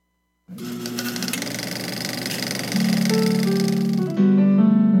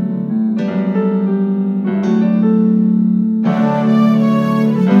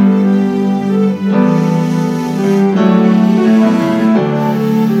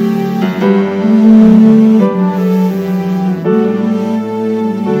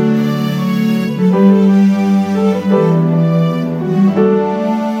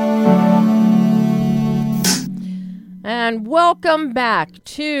Welcome back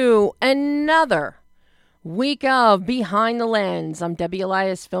to another week of Behind the Lens. I'm Debbie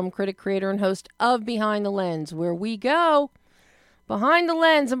Elias, film critic, creator, and host of Behind the Lens, where we go behind the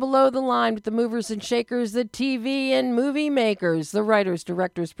lens and below the line with the movers and shakers, the TV and movie makers, the writers,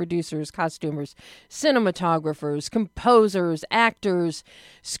 directors, producers, costumers, cinematographers, composers, actors,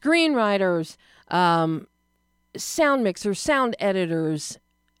 screenwriters, sound mixers, sound editors,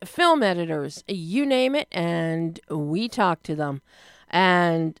 film editors, you name it, and we talk to them.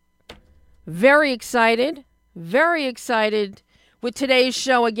 And very excited with today's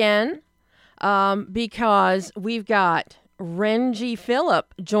show again, because we've got Renji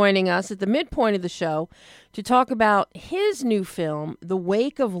Philip joining us at the midpoint of the show to talk about his new film, The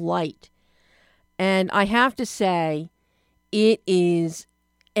Wake of Light. And I have to say, it is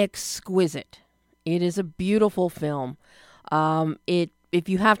exquisite. It is a beautiful film. If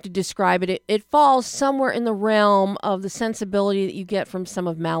you have to describe it, it falls somewhere in the realm of the sensibility that you get from some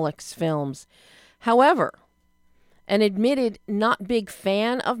of Malick's films. However, an admitted not big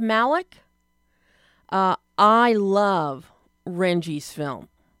fan of Malick, I love Renji's film.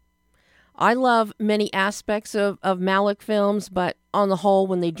 I love many aspects of Malick films, but on the whole,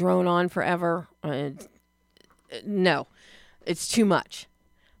 when they drone on forever, no, it's too much.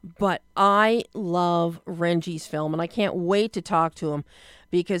 But I love Renji's film, and I can't wait to talk to him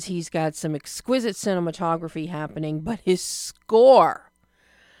because he's got some exquisite cinematography happening, but his score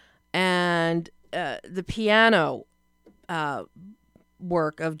and the piano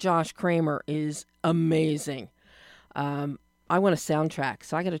work of Josh Kramer is amazing. I want a soundtrack,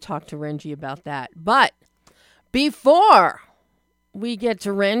 so I got to talk to Renji about that. But before we get to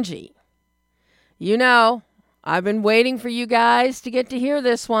Renji, you know, I've been waiting for you guys to get to hear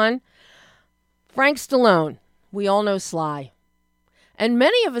this one. Frank Stallone. We all know Sly. And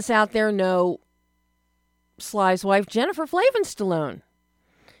many of us out there know Sly's wife, Jennifer Flavin Stallone,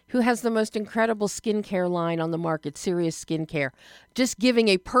 who has the most incredible skincare line on the market, Serious Skincare. Just giving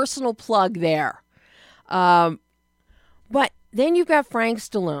a personal plug there. But then you've got Frank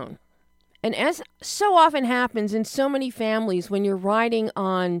Stallone. And as so often happens in so many families when you're riding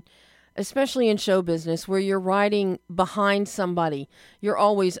on, especially in show business, where you're riding behind somebody, you're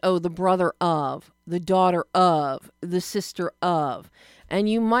always, the brother of, the daughter of, the sister of. And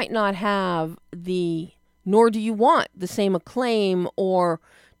you might not have nor do you want the same acclaim or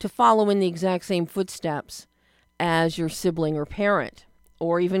to follow in the exact same footsteps as your sibling or parent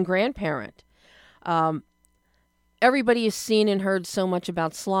or even grandparent. Everybody has seen and heard so much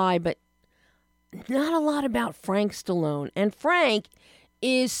about Sly, but not a lot about Frank Stallone. And Frank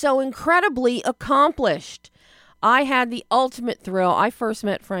is so incredibly accomplished. I had the ultimate thrill. I first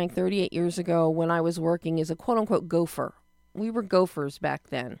met Frank 38 years ago when I was working as a quote-unquote gopher. We were gophers back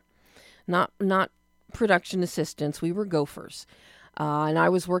then, not production assistants. We were gophers. And I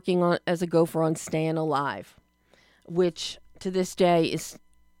was working as a gopher on Staying Alive, which to this day is,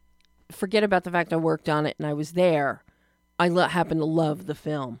 forget about the fact I worked on it and I was there. I happen to love the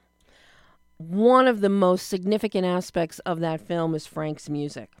film. One of the most significant aspects of that film is Frank's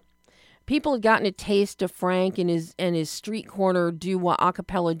music. People had gotten a taste of Frank and his street corner a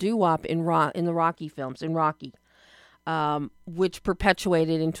cappella doo-wop in the Rocky films, in Rocky, which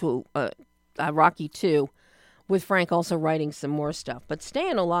perpetuated into Rocky 2, with Frank also writing some more stuff. But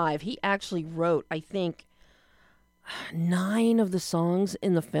Staying Alive, he actually wrote, I think, 9 of the songs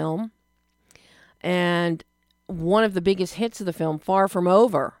in the film. And one of the biggest hits of the film, Far From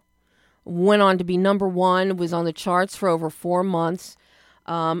Over, went on to be number 1, was on the charts for over 4 months.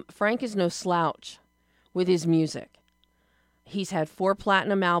 Frank is no slouch with his music. He's had 4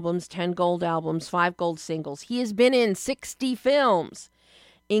 platinum albums, 10 gold albums, 5 gold singles. He has been in 60 films,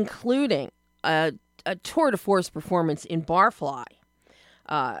 including a tour de force performance in Barfly,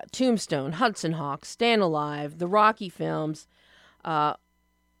 Tombstone, Hudson Hawk, Staying Alive, the Rocky films,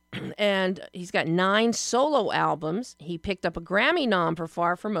 and he's got 9 solo albums. He picked up a Grammy nom for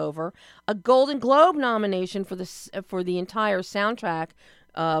Far From Over, a Golden Globe nomination for the entire soundtrack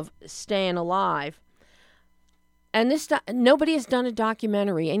of Staying Alive. And nobody has done a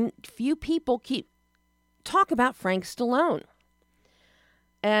documentary, and few people talk about Frank Stallone.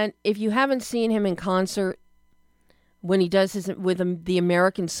 And if you haven't seen him in concert when he does the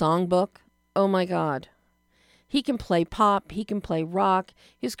American Songbook, oh my God. He can play pop. He can play rock.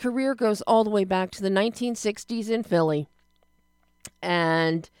 His career goes all the way back to the 1960s in Philly.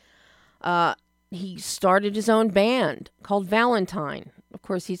 And he started his own band called Valentine. Of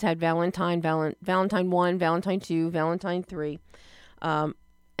course, he's had Valentine 1, Valentine 2, Valentine 3. And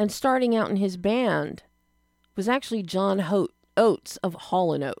starting out in his band was actually John Oates of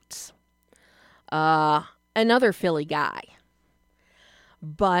Hall & Oates. Another Philly guy.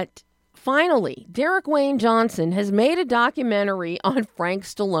 But finally, Derek Wayne Johnson has made a documentary on Frank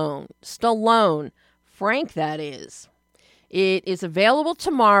Stallone. Stallone. Frank, that is. It is available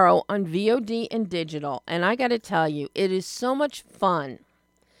tomorrow on VOD and digital. And I got to tell you, it is so much fun.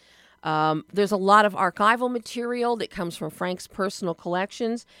 There's a lot of archival material that comes from Frank's personal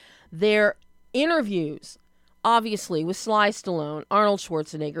collections. There interviews, obviously, with Sly Stallone, Arnold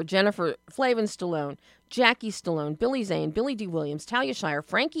Schwarzenegger, Jennifer Flavin Stallone, Jackie Stallone, Billy Zane, Billy D. Williams, Talia Shire,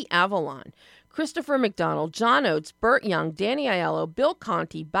 Frankie Avalon, Christopher McDonald, John Oates, Burt Young, Danny Aiello, Bill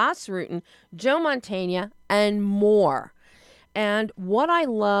Conti, Bas Rutten, Joe Mantegna, and more. And what I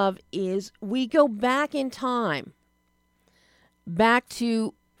love is we go back in time, back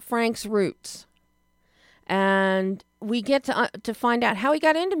to Frank's roots, and we get to find out how he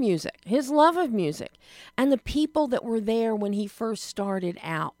got into music, his love of music, and the people that were there when he first started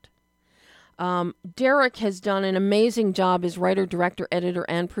out. Derek has done an amazing job as writer, director, editor,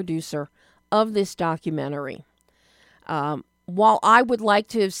 and producer of this documentary. While I would like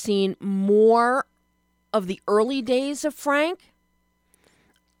to have seen more of the early days of Frank,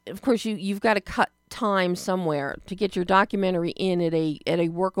 of course, you've got to cut time somewhere to get your documentary in at a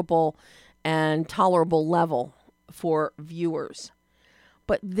workable and tolerable level for viewers.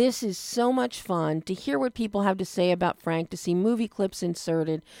 But this is so much fun to hear what people have to say about Frank, to see movie clips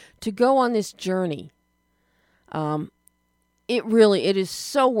inserted, to go on this journey. It is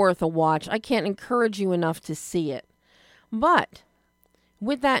so worth a watch. I can't encourage you enough to see it. But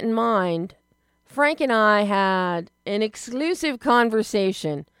with that in mind, Frank and I had an exclusive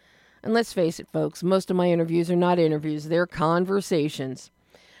conversation. And let's face it, folks, most of my interviews are not interviews, they're conversations.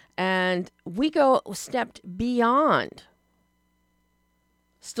 And we stepped beyond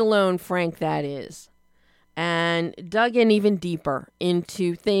Stallone, Frank, that is, and dug in even deeper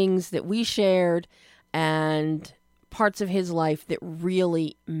into things that we shared and parts of his life that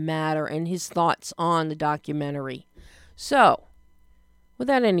really matter and his thoughts on the documentary. So,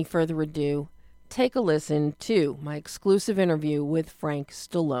 without any further ado, take a listen to my exclusive interview with Frank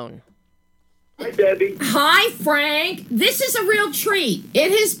Stallone. Hi, Debbie. Hi, Frank. This is a real treat.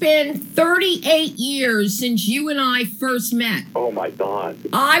 It has been 38 years since you and I first met. Oh, my God.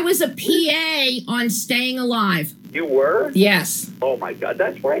 I was a PA on Staying Alive. You were? Yes. Oh, my God.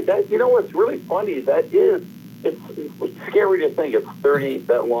 That's right. You know what's really funny? It's scary to think it's 38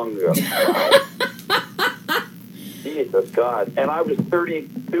 that long ago. Jesus, God. And I was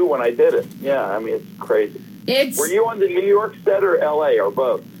 32 when I did it. Yeah, I mean, it's crazy. Were you on the New York set or L.A. or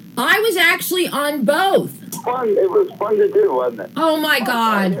both? I was actually on both. Fun. It was fun to do, wasn't it? Oh, my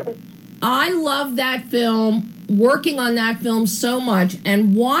God. I love that film, working on that film so much,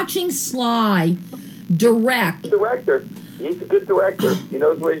 and watching Sly direct. Director. He's a good director. He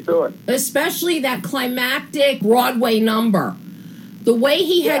knows what he's doing. Especially that climactic Broadway number. The way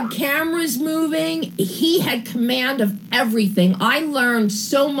he had cameras moving, he had command of everything. I learned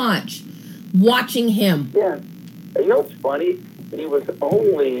so much watching him. Yeah. You know what's funny? He was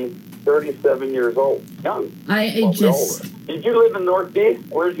only 37 years old. Young. Did you live in Northeast?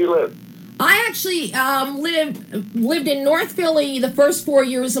 Where did you live? I actually lived in North Philly the first 4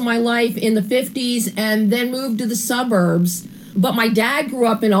 years of my life in the 50s and then moved to the suburbs. But my dad grew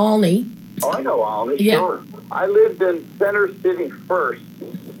up in Olney. Oh, I know Olney, sure. I lived in Center City first,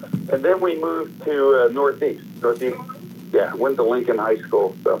 and then we moved to Northeast. Yeah, went to Lincoln High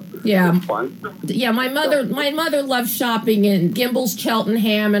School, so yeah, it was fun. Yeah, my mother loved shopping in Gimbel's,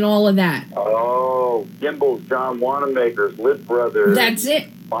 Cheltenham, and all of that. Oh, Gimbel's, John Wanamaker's, Litt Brothers. That's it.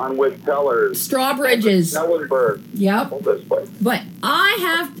 Bonwit Tellers. Strawbridges. Ellenberg. Yep. All this place. But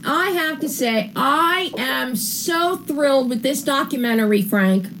I have to say, I am so thrilled with this documentary,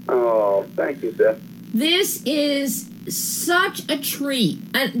 Frank. Oh, thank you, Seth. This is such a treat.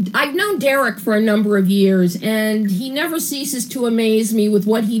 And I've known Derek for a number of years, and he never ceases to amaze me with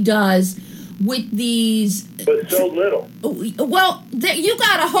what he does with these. But so little. Well, you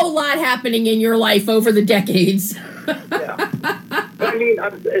got a whole lot happening in your life over the decades. Yeah. But I mean,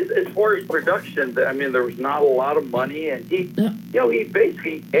 as far as production, I mean, there was not a lot of money, and he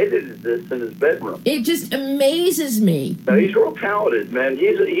basically edited this in his bedroom. It just amazes me. No, he's real talented, man.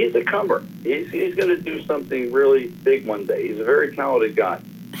 He's a comer. He's going to do something really big one day. He's a very talented guy.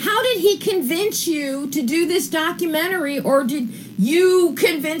 How did he convince you to do this documentary, or did you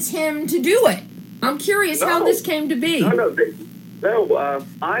convince him to do it? I'm curious how this came to be.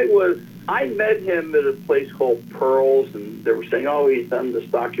 I met him at a place called Pearls, and they were saying, oh, he's done this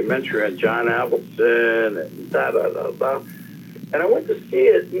documentary on John Avildsen, and da-da-da-da. And I went to see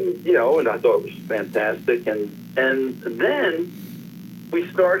it, and I thought it was fantastic. And then we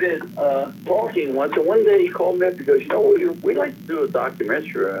started talking once, and one day he called me up and goes, we'd like to do a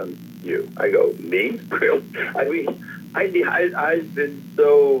documentary on you. I go, me? Really? I mean, I've been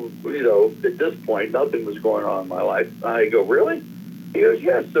so, at this point, nothing was going on in my life. I go, really? He goes,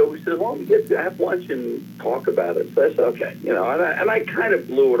 yeah. So we said, well, we get to have lunch and talk about it. So I said, okay. And I kind of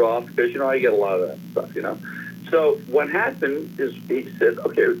blew it off because, I get a lot of that stuff, So what happened is he said,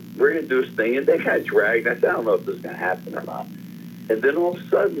 okay, we're going to do this thing. And they kind of dragged. I said, I don't know if this is going to happen or not. And then all of a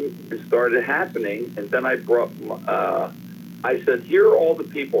sudden, it started happening. And then I said, here are all the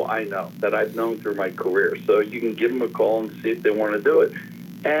people I know that I've known through my career. So you can give them a call and see if they want to do it.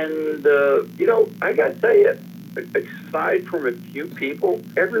 And, I got to tell you, aside from a few people,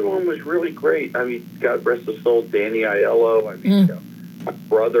 everyone was really great. I mean, God rest his soul, Danny Aiello. I mean, my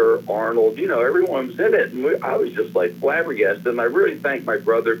brother, Arnold, everyone was in it. And I was just like flabbergasted. And I really thank my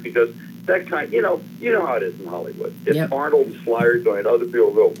brother because that kind, you know how it is in Hollywood. If Arnold and Sly are doing it, other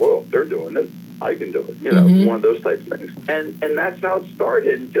people go, whoa, they're doing it. I can do it. One of those types of things. And that's how it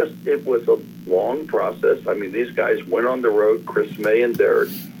started. It was a long process. I mean, these guys went on the road, Chris May and Derek,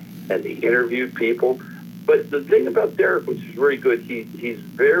 and they interviewed people. But the thing about Derek, which is very good,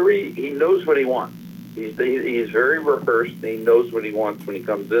 he knows what he wants. He's very rehearsed, and he knows what he wants when he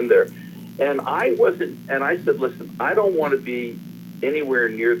comes in there. And I said, listen, I don't want to be anywhere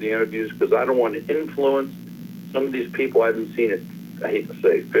near the interviews because I don't want to influence some of these people I haven't seen in, I hate to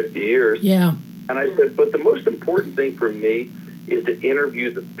say, 50 years. Yeah. And I said, but the most important thing for me is to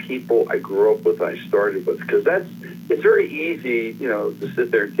interview the people I grew up with, I started with, because it's very easy, to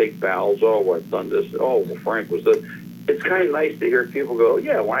sit there and take bows. Oh, well, I've done this. Oh, well, Frank was this. It's kind of nice to hear people go,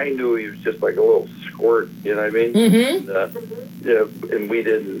 yeah, well, I knew he was just like a little squirt, you know what I mean? Mm-hmm. And we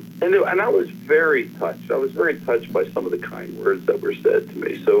didn't. And I was very touched. I was very touched by some of the kind words that were said to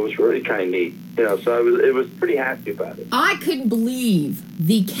me. So it was really kind of neat, so I was pretty happy about it. I couldn't believe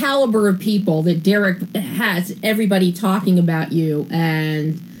the caliber of people that Derek has, everybody talking about you.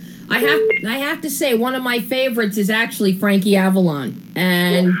 And I have to say, one of my favorites is actually Frankie Avalon.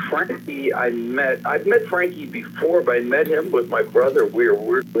 And Frankie, I've met Frankie before, but I met him with my brother. We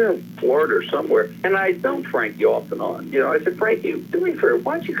were in Florida or somewhere, and I'd known Frankie off and on. I said, Frankie, do me a favor,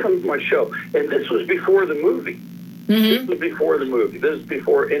 why don't you come to my show? And this was before the movie. Mm-hmm. This was before the movie. This was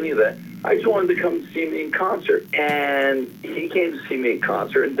before any of that. I just wanted to come see me in concert. And he came to see me in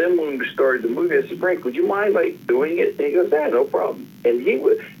concert. And then when we started the movie, I said, Frank, would you mind, doing it? And he goes, yeah, no problem. And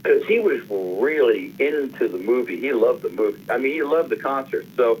because he was really into the movie. He loved the movie. I mean, he loved the concert.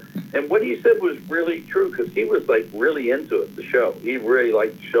 So, and what he said was really true because he was, really into it, the show. He really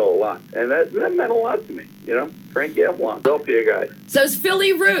liked the show a lot. And that meant a lot to me, Frankie Avalon, Philadelphia guy. So it's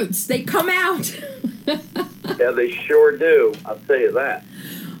Philly roots. They come out. Yeah, they sure do. I'll tell you that.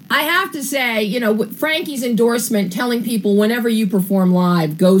 I have to say, Frankie's endorsement telling people whenever you perform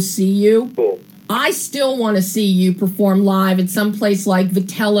live, go see you. Cool. I still want to see you perform live at some place like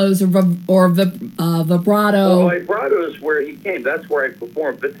Vitello's or Vibrato. Well, Vibrato is where he came. That's where I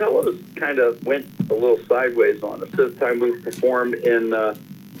performed. Vitello's kind of went a little sideways on us. This time we performed in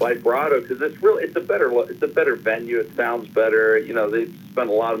Vibrato because it's a better venue. It sounds better. They spent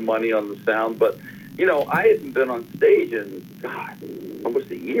a lot of money on the sound, but I hadn't been on stage in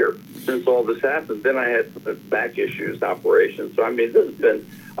almost a year since all this happened. Then I had back issues, operations. So I think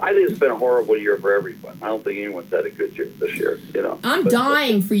it's been a horrible year for everyone. I don't think anyone's had a good year this year. I'm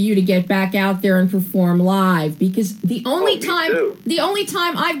dying for you to get back out there and perform live because the only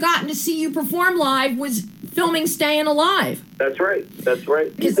time I've gotten to see you perform live was filming Staying Alive. That's right.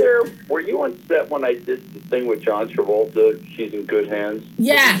 Were you on set when I did the thing with John Travolta? She's in Good Hands.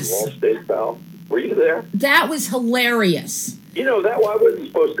 Yes. Wall State Pal. Were you there? That was hilarious. I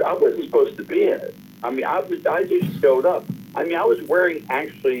wasn't supposed to be in it. I mean, I just showed up. I mean, I was wearing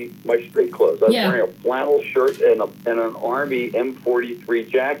actually my street clothes. I was wearing a flannel shirt and an Army M43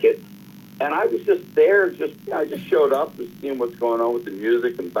 jacket, and I was just there. I just showed up, just seeing what's going on with the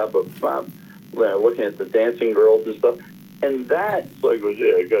music and looking at the dancing girls and stuff. And that's I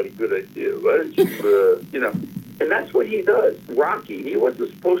got a good idea. Why don't you, And that's what he does. Rocky, he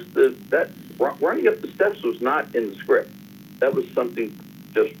wasn't supposed to. Running up the steps was not in the script. That was something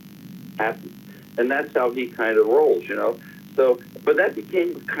just happened. And that's how he kind of rolls, So, but that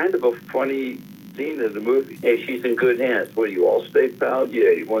became kind of a funny scene in the movie. Hey, she's in good hands. What, you all stay proud? Yeah,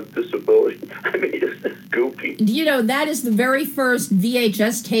 you want disability? I mean, it's just goofy. That is the very first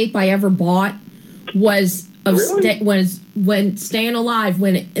VHS tape I ever bought was when Staying Alive,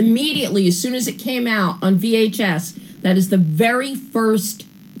 when immediately, as soon as it came out on VHS, that is the very first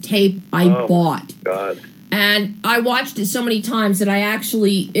tape I bought. God. And I watched it so many times that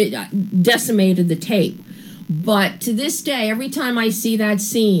it decimated the tape. But to this day, every time I see that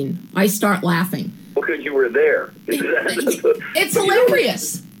scene, I start laughing. Because you were there. It's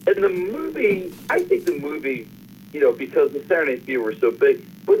hilarious. And the movie, I think the movie, because the Saturday Night Fever was so big,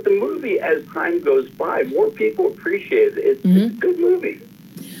 but the movie, as time goes by, more people appreciate it. It's a good movie.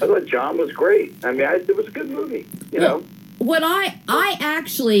 I thought John was great. I mean, it was a good movie, you know. What I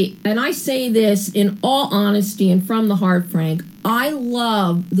actually, and I say this in all honesty and from the heart, Frank, I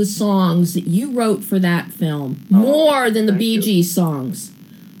love the songs that you wrote for that film more than the Bee Gees songs.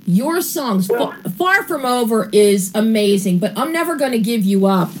 Your songs, Far From Over is amazing, but I'm Never Gonna Give You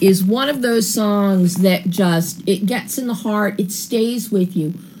Up is one of those songs that just, it gets in the heart, it stays with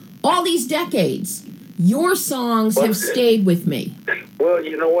you. All these decades, your songs have stayed with me. Well,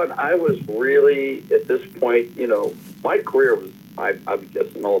 you know what? I was really, at this point, my career was, I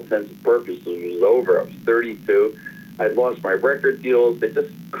guess in all intents and purposes, was over. I was 32. I'd lost my record deals. They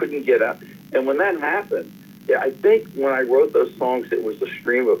just couldn't get out. And when that happened, I think when I wrote those songs, it was a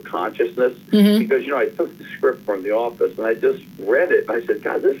stream of consciousness because, I took the script from The Office and I just read it. And I said,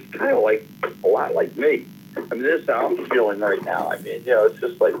 God, this is kind of like a lot like me. I mean, this is how I'm feeling right now. I mean, it's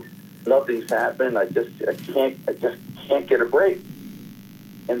just like nothing's happened. I just can't get a break.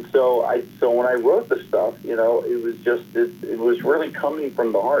 And so when I wrote the stuff, it was just, it was really coming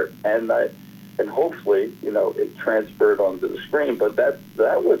from the heart. And hopefully, it transferred onto the screen. But that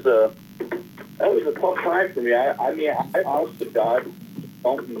was a tough time for me. I mean, I honest to God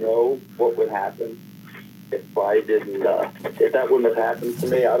don't know what would happen if I didn't, if that wouldn't have happened to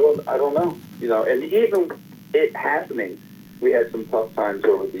me. I don't know, and even it happening, we had some tough times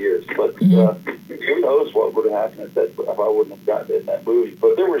over the years, but who knows what would have happened if I wouldn't have gotten in that movie.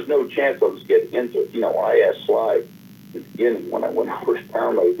 But there was no chance I was getting into it. I asked Sly at the beginning when I first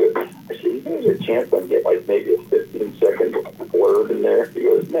found I said, there's a chance I'd get like maybe a 15-second blurb in there. He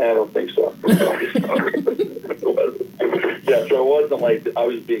goes, nah, I don't think so. Yeah, so it wasn't like I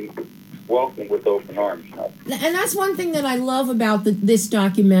was being welcomed with open arms. And that's one thing that I love about this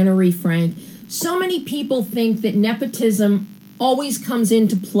documentary, Frank. So many people think that nepotism always comes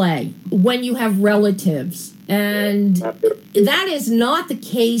into play when you have relatives. And that is not the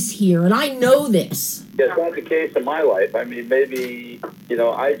case here. And I know this. Yeah, it's not the case in my life. I mean, maybe,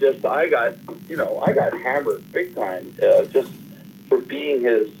 I got hammered big time just for being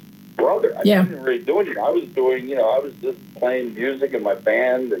his brother. I didn't really do anything. I was just playing music in my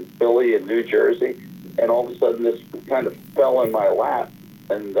band in Philly and New Jersey. And all of a sudden this kind of fell in my lap.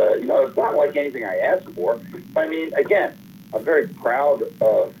 And, it's not like anything I asked for. I mean, again, I'm very proud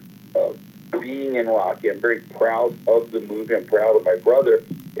of being in Rocky. I'm very proud of the movie. I'm proud of my brother.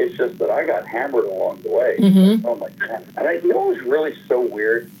 It's just that I got hammered along the way. Oh, my God. And it was really so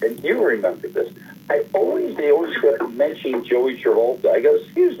weird. And you remember this. They always kept mentioning Joey Travolta. I go,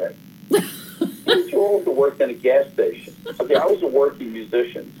 excuse me. Joey Travolta worked in a gas station. Okay, I was a working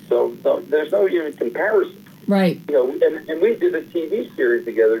musician. So there's no even comparison. Right. And we did a TV series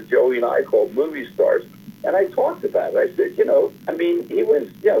together, Joey and I, called Movie Stars. And I talked about it. I said, I mean, he was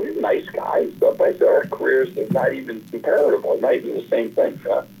a nice guy and stuff. I said, our careers are not even comparable. It might be the same thing.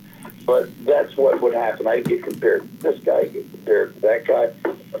 But that's what would happen. I get compared to this guy, I get compared to that guy.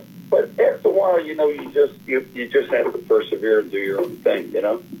 But after a while, you just have to persevere and do your own thing,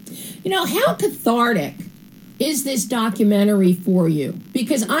 How cathartic is this documentary for you?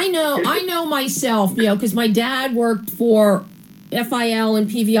 Because I know myself, because my dad worked for FIL and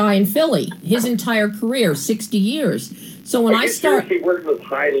PVI in Philly his entire career, 60 years. So when I started... He worked with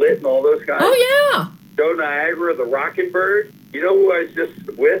High Lit and all those guys? Oh, yeah. Joe Niagara, the Rockin' Bird. You know who I was just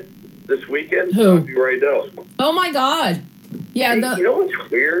with this weekend? Who? Bobby Rydell. Oh, my God. Yeah. You know what's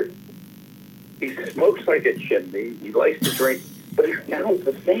weird? He smokes like a chimney. He likes to drink, but he sounds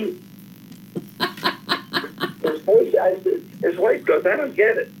the same. His wife goes, I don't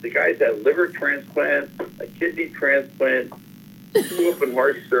get it. The guy's had a liver transplant, a kidney transplant, 2 open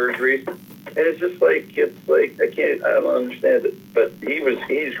heart surgeries, and it's just like I don't understand it. But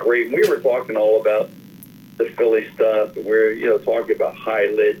he's great. We were talking all about the Philly stuff, and we were talking about High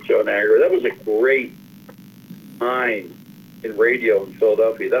Lit, Joe Niagara. That was a great time in radio in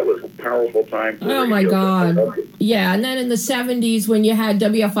Philadelphia. That was a powerful time for radio. My God. Yeah, and then in the 70s when you had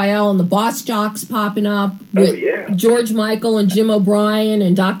WFIL and the Boss Jocks popping up with George Michael and Jim O'Brien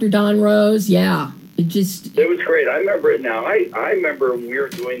and Dr. Don Rose. Yeah. It was great. I remember it now. I remember when we were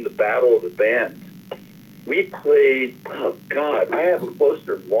doing the Battle of the Bands. We played, oh, God, I have a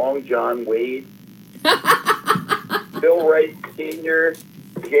poster of Long John Wade, Bill Wright Sr.,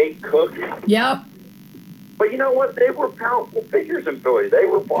 Jay Cook. Yep. But you know what? They were powerful figures in Philly. They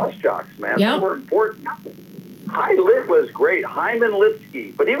were boss jocks, man. Yep. They were important. High Lit was great. Hyman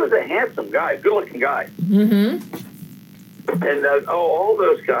Lipsky, but he was a handsome guy, good-looking guy. And all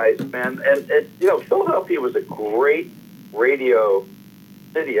those guys, man. And Philadelphia was a great radio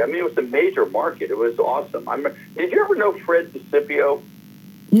city. I mean, it was a major market. It was awesome. Did you ever know Fred DeCipio?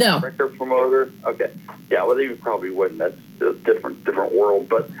 No. Record promoter? Okay. Yeah, well, you probably wouldn't. That's a different world.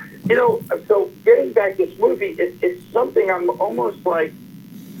 But, so getting back this movie, it's something I'm almost like,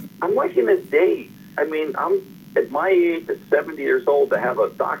 I'm like in a daze. I mean, I'm at my age, at 70 years old, to have a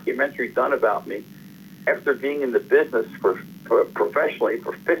documentary done about me after being in the business for professionally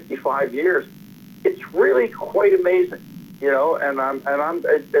for 55 years. It's really quite amazing, and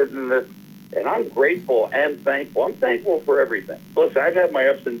I'm grateful and thankful. I'm thankful for everything. Listen, I've had my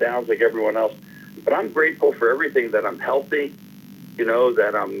ups and downs like everyone else, but I'm grateful for everything, that I'm healthy,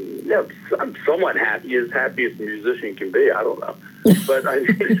 that I'm somewhat happy as a musician can be. I don't know. But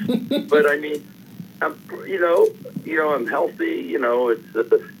I mean, I'm healthy,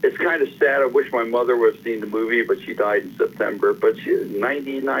 it's kind of sad. I wish my mother would have seen the movie, but she died in September, but she was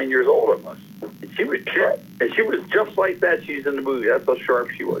 99 years old almost. And she was just like that. She's in the movie. That's how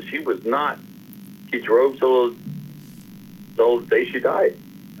sharp she was. She was not. She drove till the day she died.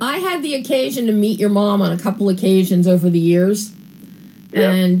 I had the occasion to meet your mom on a couple occasions over the years,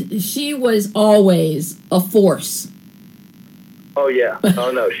 and she was always a force. Oh, yeah. Oh,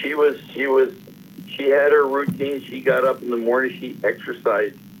 no. She had her routine. She got up in the morning. She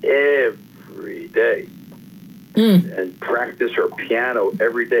exercised every day and practiced her piano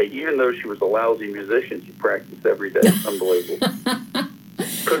every day. Even though she was a lousy musician, she practiced every day. Unbelievable.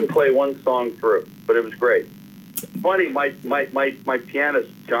 Couldn't play one song through, but it was great. Funny, my pianist,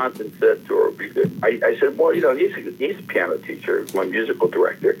 Johnson, said to her, I said, well, he's a piano teacher, my musical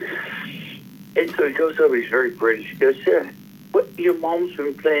director. And so he goes over, he's very British. He goes, yeah, what, your mom's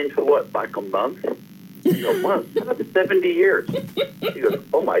been playing for what, like a month? He goes, month? 70 years. He goes,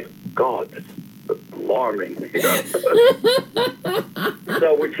 oh my God, that's alarming.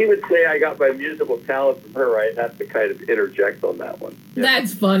 So when she would say I got my musical talent from her, I'd have to kind of interject on that one. Yeah.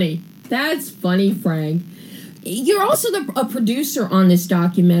 That's funny. That's funny, Frank. You're also a producer on this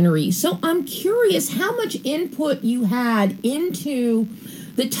documentary, so I'm curious how much input you had into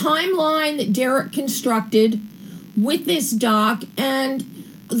the timeline that Derek constructed with this doc and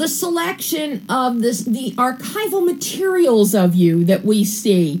the selection of the archival materials of you that we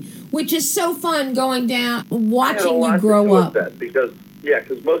see, which is so fun going down, watching you grow up. Because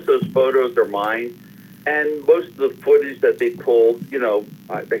most of those photos are mine, and most of the footage that they pulled,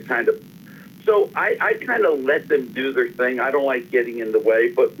 they kind of. So I kind of let them do their thing. I don't like getting in the way,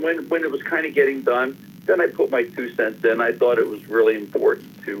 but when it was kind of getting done, then I put my 2 cents in. I thought it was really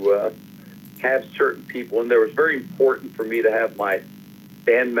important to have certain people, and there was very important for me to have my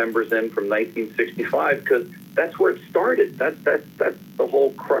band members in from 1965 because that's where it started. That's the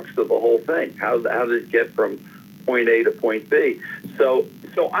whole crux of the whole thing. How did it get from point A to point B? So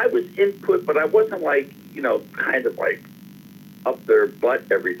I was input, but I wasn't like kind of like up their butt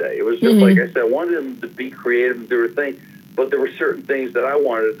every day. It was just like I said, I wanted them to be creative and do their thing, but there were certain things that I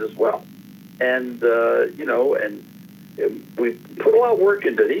wanted as well. And, and we put a lot of work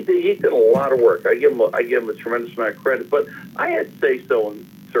into it. He did a lot of work. I give him a tremendous amount of credit, but I had to say so in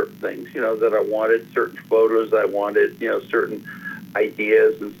certain things, that I wanted, certain photos I wanted, certain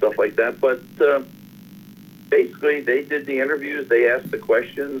ideas and stuff like that. But basically they did the interviews, they asked the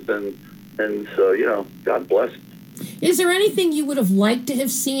questions, and so, God bless. Is there anything you would have liked to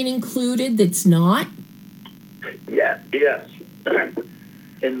have seen included that's not? Yes.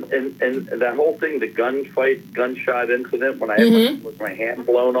 And that whole thing, the gunshot incident, when I had with my hand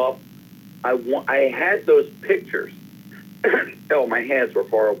blown off, I had those pictures. Oh, my hands were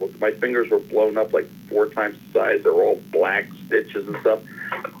horrible. My fingers were blown up like 4 times the size. They were all black stitches and stuff.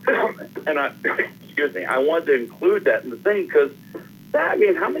 And I wanted to include that in the thing because,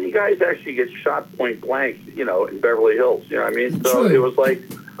 how many guys actually get shot point blank, in Beverly Hills? You know what I mean? So it was like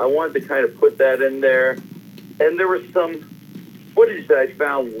I wanted to kind of put that in there. And there was some footage that I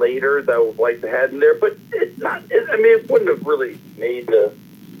found later that I would like to have in there, but it's not. It wouldn't have really made the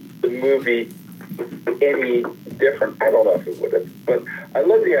movie any different. I don't know if it would have, but I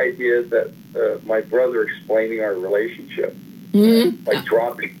love the idea that my brother explaining our relationship, like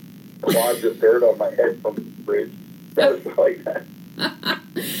dropping clods of dirt on my head from the bridge, that was like that.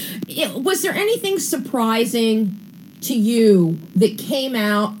 Was there anything surprising to you that came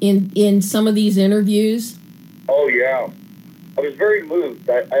out in some of these interviews? Oh, yeah. I was very moved.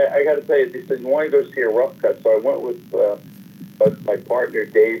 I got to tell you, they said, you want to go see a rough cut? So I went with my partner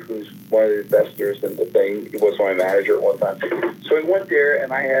Dave, who's one of the investors in the thing. He was my manager at one time. So we went there,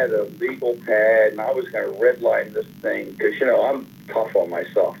 and I had a legal pad, and I was going to redline this thing because I'm tough on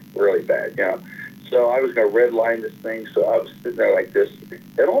myself, really bad. So I was going to redline this thing. So I was sitting there like this,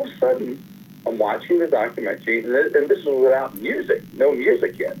 and all of a sudden, I'm watching the documentary, and this was without music, no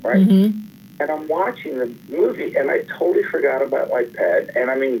music yet, right? Mm-hmm. And I'm watching the movie, and I totally forgot about my pad, and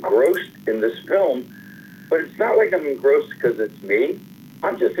I'm engrossed in this film. But it's not like I'm engrossed because it's me.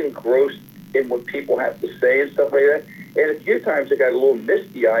 I'm just engrossed in what people have to say and stuff like that. And a few times I got a little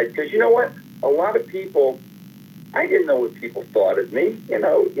misty-eyed because you know what? A lot of people, I didn't know what people thought of me. In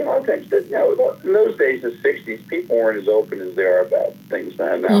those days, in the 60s, people weren't as open as they are about things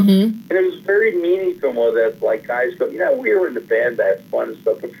now. Mm-hmm. And it was very meaningful that, like, guys go, we were in the band, that had fun and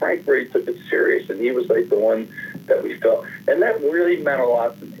stuff, but Frank really took it serious, and he was, like, the one that we felt. And that really meant a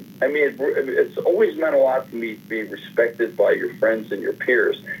lot to me. I mean, it's always meant a lot to me to be respected by your friends and your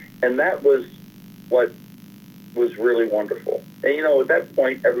peers. And that was what was really wonderful. And, at that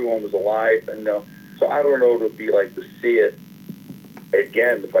point, everyone was alive. And so I don't know what it would be like to see it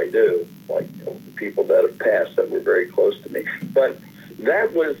again if I do, like people that have passed that were very close to me. But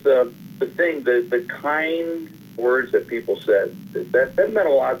that was the thing, the kind words that people said. That meant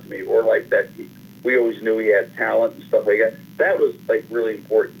a lot to me. Or like that we always knew he had talent and stuff like that. That was like really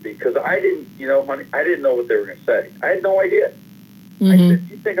important because I didn't, honey, I didn't know what they were going to say. I had no idea. Mm-hmm. I said,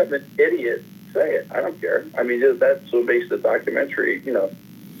 "You think I'm an idiot? Say it. I don't care." I mean, that's what makes the documentary,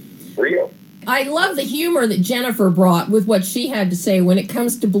 real. I love the humor that Jennifer brought with what she had to say when it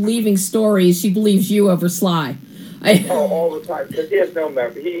comes to believing stories. She believes you over Sly. All the time because he has no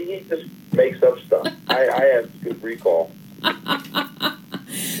memory. He just makes up stuff. I have good recall.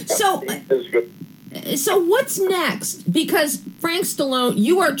 So what's next? Because Frank Stallone,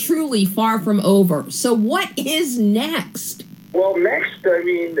 you are truly far from over. So what is next? Well, next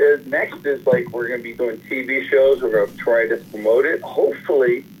is like we're going to be doing TV shows. We're going to try to promote it.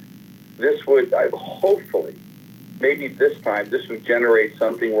 Hopefully, maybe this time, this would generate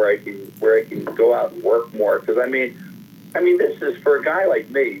something where I can go out and work more. Because I mean, this is for a guy like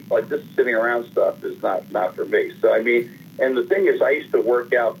me. Like this sitting around stuff is not for me. So I mean, and the thing is, I used to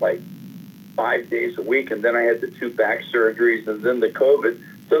work out like 5 days a week, and then I had the 2 back surgeries, and then the COVID.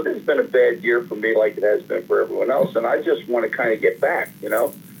 So this has been a bad year for me, like it has been for everyone else. And I just want to kind of get back, and I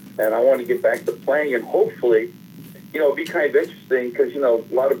want to get back to playing, and hopefully, it'd be kind of interesting because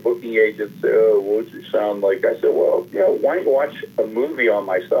a lot of booking agents say, "Oh, what would you sound like?" I said, "Well, why don't you watch a movie on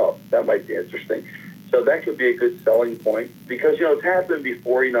myself? That might be interesting." So that could be a good selling point because, it's happened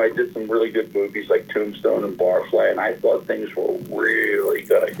before. I did some really good movies like Tombstone and Barfly, and I thought things were really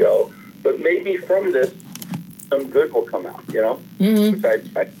going to go. But maybe from this, some good will come out, Mm-hmm. Which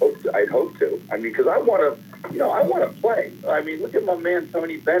I'd hope to. I mean, because I want to play. I mean, look at my man,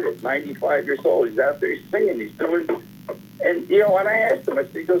 Tony Bennett, 95 years old. He's out there, he's singing, he's doing, and, and I asked him,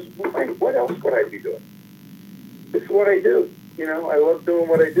 he goes, what else would I be doing? This is what I do. I love doing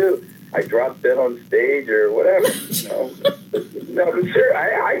what I do. I drop dead on stage or whatever, No, but sure,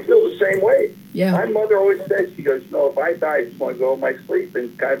 I feel the same way. Yeah. My mother always said, she goes, if I die, I just want to go in my sleep.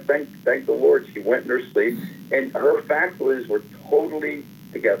 And God, thank the Lord, she went in her sleep. And her faculties were totally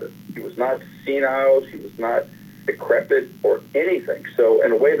together. She was not senile. She was not decrepit or anything. So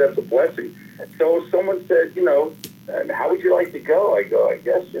in a way, that's a blessing. So someone said, how would you like to go? I go, I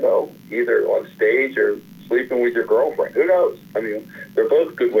guess, either on stage or sleeping with your girlfriend. Who knows? I mean, they're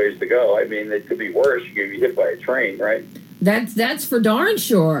both good ways to go. I mean, it could be worse. You could be hit by a train, right? That's for darn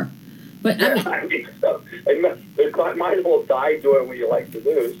sure. But so, might as well die doing what you like to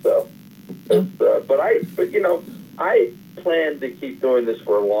do. So, but I plan to keep doing this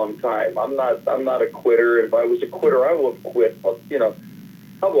for a long time. I'm not a quitter. If I was a quitter, I would have quit.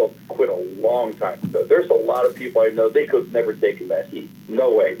 I will have quit a long time ago. There's a lot of people I know, they could have never taken that heat.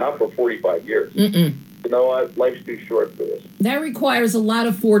 No way. Not for 45 years. Mm-mm. You know what? Life's too short for this. That requires a lot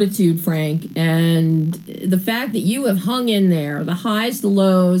of fortitude, Frank. And the fact that you have hung in there, the highs, the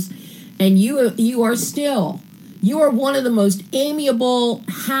lows, and you are one of the most amiable,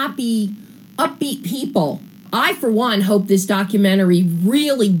 happy, upbeat people. I, for one, hope this documentary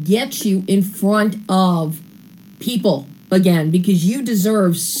really gets you in front of people again, because you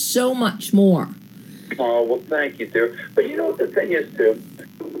deserve so much more. Oh, well, thank you, dear. But you know what the thing is, too?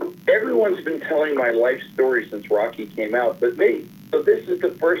 Everyone's been telling my life story since Rocky came out, but me. So this is the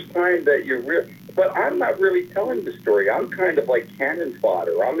first time that you're real. But I'm not really telling the story. I'm kind of like cannon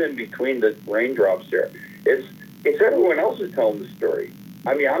fodder. I'm in between the raindrops here. It's everyone else is telling the story.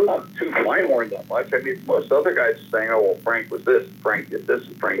 I mean, I'm not too fine-horned that much. I mean, most other guys are saying, "Oh, well, Frank was this, Frank did this,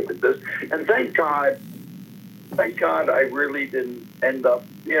 and Frank did this." And thank God thank God I really didn't end up.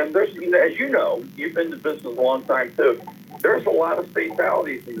 There's, as you know, you've been in the business a long time too. There's a lot of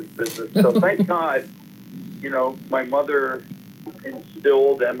fatalities in this business. So thank God, my mother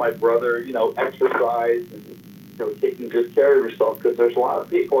instilled and my brother, exercise and taking good care of yourself, because there's a lot of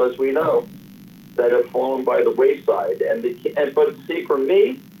people, as we know, that have fallen by the wayside. But see, for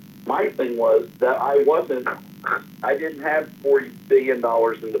me, my thing was that I didn't have $40 billion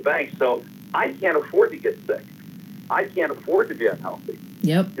in the bank, so I can't afford to get sick. I can't afford to be unhealthy.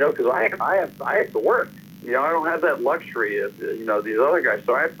 Yep. Because I have to work. I don't have that luxury of these other guys,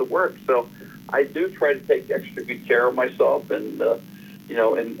 so I have to work. So I do try to take extra good care of myself and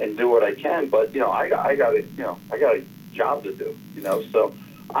and do what I can. But I got a job to do. So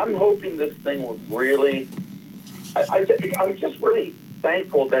I'm hoping this thing will really. I'm just really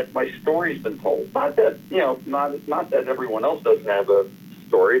thankful that my story's been told. Not that not that everyone else doesn't have a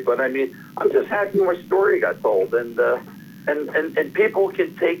story, but I mean, I'm just happy my story got told, and people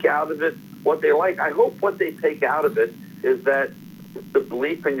can take out of it what they like. I hope what they take out of it is that the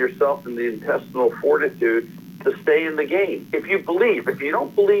belief in yourself and the intestinal fortitude to stay in the game. If you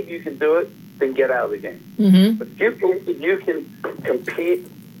don't believe you can do it, then get out of the game. Mm-hmm. But if you believe you can compete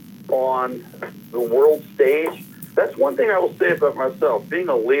on the world stage, that's one thing I will say about myself. Being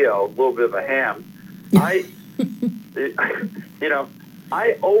a Leo, a little bit of a ham,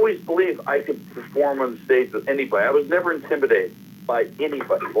 I always believed I could perform on the stage with anybody. I was never intimidated by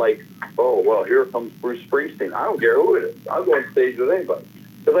anybody. Like, oh, well, here comes Bruce Springsteen. I don't care who it is. I'll go on stage with anybody.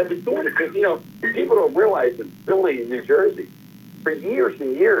 Because I've been doing it. Because, people don't realize in Philly and New Jersey, for years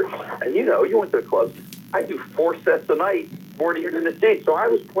and years, and you went to the clubs, I do 4 sets a night, 40 minutes each. So I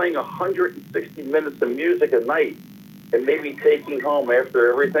was playing 160 minutes of music a night and maybe taking home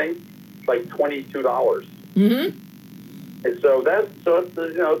after everything like $22. Mm-hmm. And so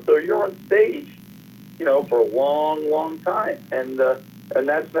so you're on stage, for a long, long time, and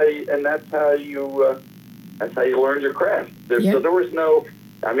that's how you learn your craft. So there was no,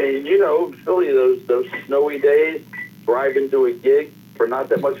 Philly, those snowy days, driving to a gig for not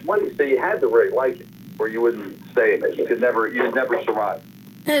that much money, so you had to really like it, or you wouldn't stay in it. You'd never survive.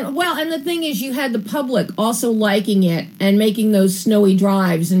 And the thing is, you had the public also liking it and making those snowy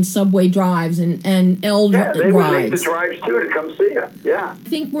drives and subway drives and L rides. Yeah, they would make the drives too to come see you. Yeah. I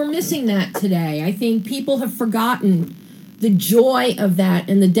think we're missing that today. I think people have forgotten the joy of that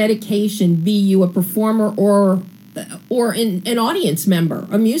and the dedication, be you a performer or an audience member,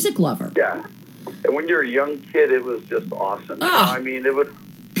 a music lover. Yeah. And when you're a young kid, it was just awesome. Oh. It was.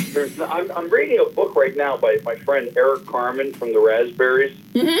 I'm reading a book right now by my friend Eric Carmen from the Raspberries,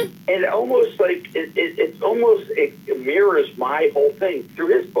 mm-hmm. and almost like it mirrors my whole thing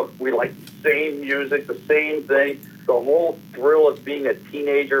through his book. We like the same music, the same thing, the whole thrill of being a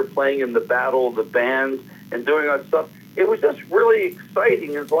teenager playing in the battle of the bands and doing all that stuff. It was just really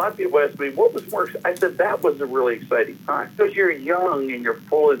exciting. And a lot of people ask me, what was more exciting? I said, that was a really exciting time. Because you're young and you're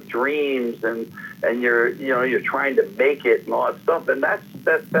full of dreams and you're trying to make it and all that stuff. And that's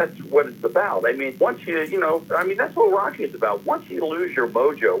what it's about. I mean, once that's what rock is about. Once you lose your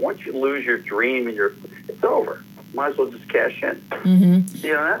mojo, once you lose your dream it's over. Might as well just cash in. Mm-hmm.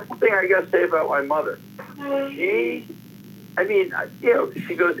 That's the thing I got to say about my mother. She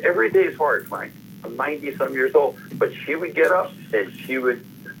goes, every day is hard, Frank. I'm 90-some years old, but she would get up and she would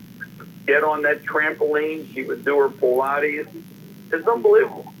get on that trampoline. She would do her Pilates. It's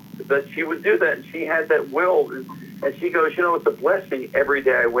unbelievable that she would do that. And she had that will. And she goes, it's a blessing every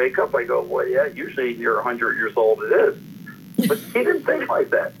day I wake up. I go, well, yeah, usually you're 100 years old. It is. But she didn't think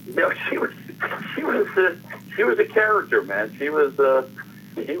like that. She was a character, man. She was a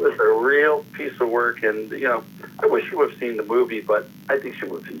real piece of work. And, I wish you would have seen the movie, but I think she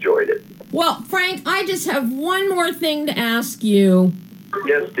would have enjoyed it. Well, Frank, I just have one more thing to ask you.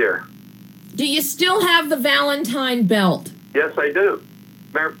 Yes, dear. Do you still have the Valentine belt? Yes, I do.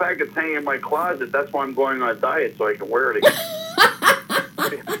 Matter of fact, it's hanging in my closet. That's why I'm going on a diet, so I can wear it again.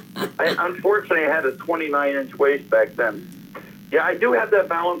 Unfortunately, I had a 29-inch waist back then. Yeah, I do have that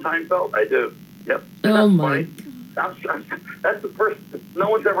Valentine belt. I do. Yep. Oh, my. That's the first. No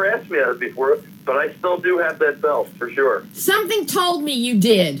one's ever asked me that before, but I still do have that belt for sure. Something told me you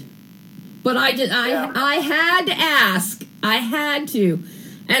did, but I did. I had to ask. I had to,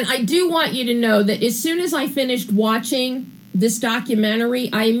 and I do want you to know that as soon as I finished watching this documentary,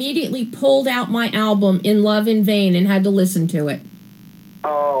 I immediately pulled out my album In Love in Vain and had to listen to it.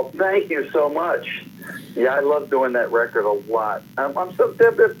 Oh, thank you so much. Yeah, I love doing that record a lot. I'm so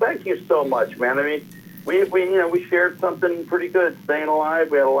thank you so much, man. I mean, we shared something pretty good, staying alive.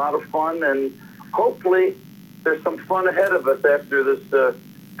 We had a lot of fun, and hopefully there's some fun ahead of us after this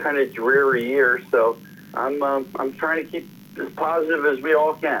kind of dreary year. So I'm trying to keep as positive as we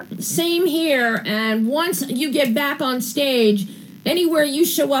all can. Same here. And once you get back on stage, anywhere you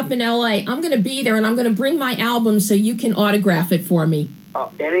show up in LA, I'm going to be there and I'm going to bring my album so you can autograph it for me.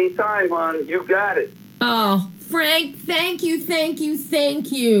 Anytime, hon. You got it. Oh, Frank, thank you, thank you,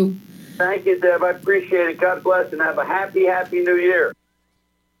 thank you. Thank you, Deb. I appreciate it. God bless and have a happy, happy New Year.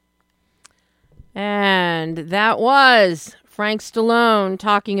 And that was Frank Stallone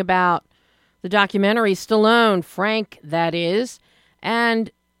talking about the documentary Stallone, Frank, that is, and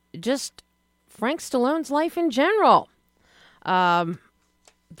just Frank Stallone's life in general.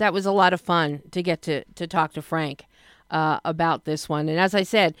 That was a lot of fun to get to talk to Frank about this one. And as I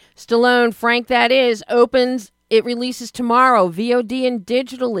said, Stallone, Frank, that is, opens, it releases tomorrow, VOD and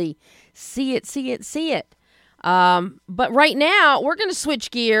digitally. See it, see it, see it. But right now, we're going to switch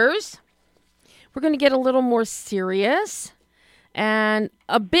gears. We're going to get a little more serious. And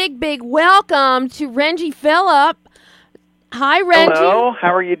a big, big welcome to Renji Phillip. Hi, Renji. Hello,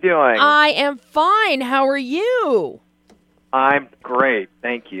 how are you doing? I am fine. How are you? I'm great,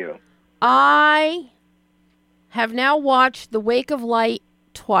 thank you. I have now watched The Wake of Light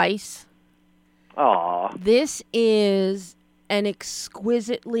twice. Aw. This is an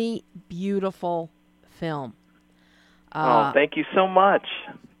exquisitely beautiful film. Thank you so much.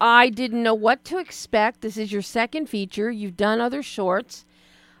 I didn't know what to expect. This is your second feature. You've done other shorts.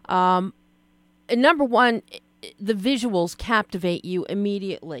 And number one, the visuals captivate you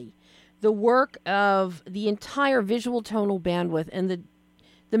immediately. The work of the entire visual tonal bandwidth, and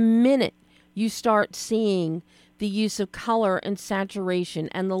the minute you start seeing the use of color and saturation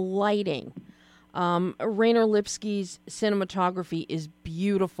and the lighting, Rainer Lipsky's cinematography is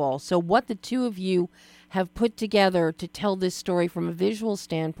beautiful. So what the two of you have put together to tell this story from a visual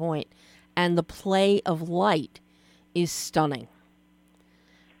standpoint and the play of light is stunning.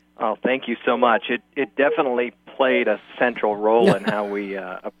 Oh, thank you so much. It definitely played a central role in how we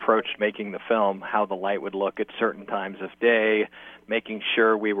approached making the film, how the light would look at certain times of day, making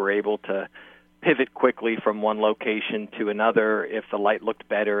sure we were able to pivot quickly from one location to another if the light looked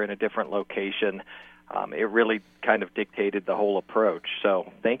better in a different location. It really kind of dictated the whole approach.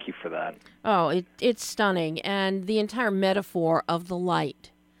 So thank you for that. Oh, it's stunning. And the entire metaphor of the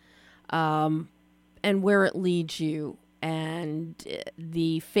light and where it leads you and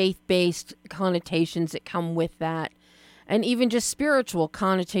the faith-based connotations that come with that and even just spiritual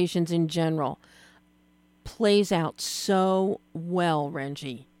connotations in general plays out so well,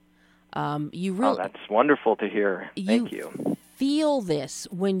 Renji. You really, that's wonderful to hear. Thank you. Feel this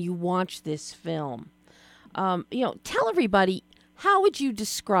when you watch this film. Tell everybody, how would you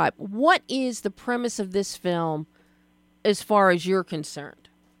describe, what is the premise of this film as far as you're concerned?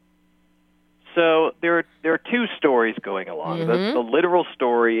 So there are two stories going along. Mm-hmm. The literal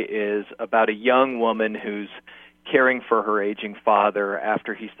story is about a young woman who's caring for her aging father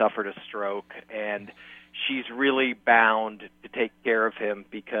after he suffered a stroke, and she's really bound to take care of him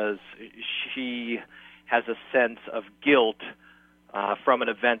because she has a sense of guilt from an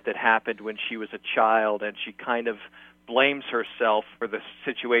event that happened when she was a child, and she kind of blames herself for the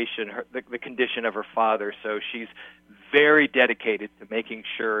situation, the condition of her father. So she's very dedicated to making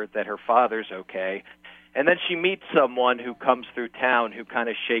sure that her father's okay. And then she meets someone who comes through town who kind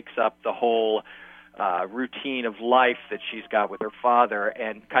of shakes up the whole routine of life that she's got with her father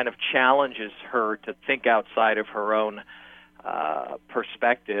and kind of challenges her to think outside of her own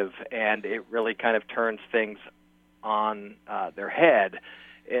perspective, and it really kind of turns things on their head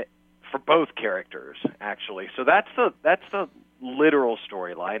for both characters, actually. So that's the literal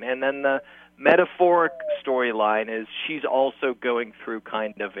storyline, and then the metaphoric storyline is she's also going through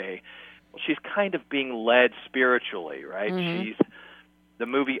she's kind of being led spiritually, right? Mm-hmm. The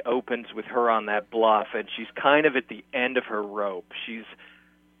movie opens with her on that bluff, and she's kind of at the end of her rope. She's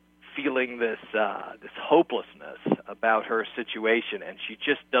feeling this hopelessness about her situation, and she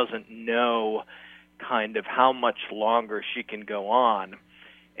just doesn't know kind of how much longer she can go on.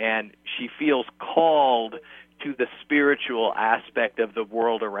 And she feels called to the spiritual aspect of the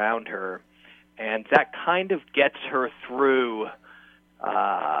world around her, and that kind of gets her through.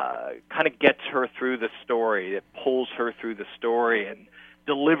 The story. It pulls her through the story and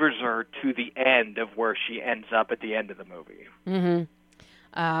delivers her to the end of where she ends up at the end of the movie. Mm-hmm.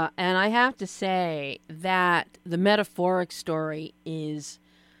 And I have to say that the metaphoric story is,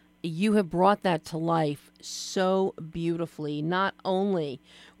 you have brought that to life so beautifully, not only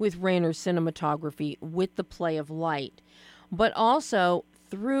with Rainer's cinematography, with the play of light, but also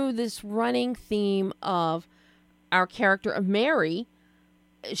through this running theme of our character of Mary.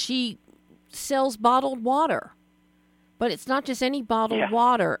 She sells bottled water, But it's not just any bottled Yeah.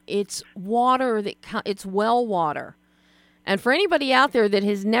 water. It's water it's well water. And for anybody out there that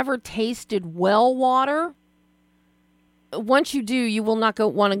has never tasted well water, once you do, you will not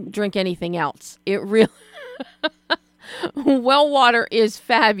want to drink anything else. It really well water is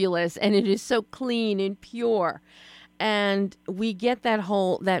fabulous, and it is so clean and pure. And we get that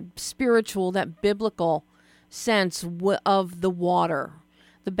spiritual, that biblical sense of the water,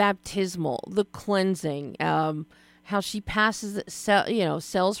 the baptismal, the cleansing, how she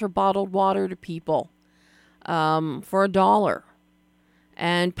sells her bottled water to people for $1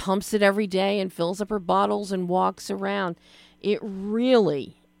 and pumps it every day and fills up her bottles and walks around. It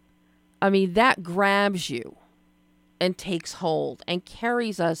really, that grabs you and takes hold and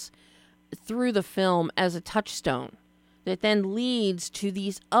carries us through the film as a touchstone that then leads to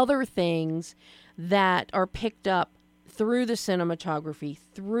these other things that are picked up through the cinematography,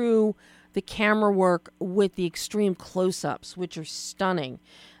 through the camera work with the extreme close-ups, which are stunning,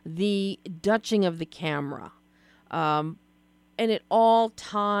 the dutching of the camera, and it all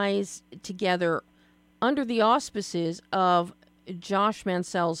ties together under the auspices of Josh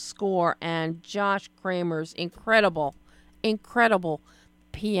Mansell's score and Josh Kramer's incredible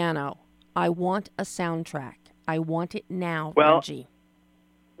piano. I want a soundtrack. I want it now, Reggie.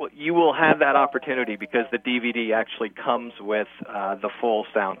 Well, you will have that opportunity because the DVD actually comes with the full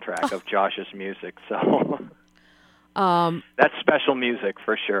soundtrack of Josh's music. So that's special music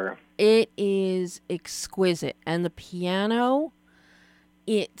for sure. It is exquisite, and the piano,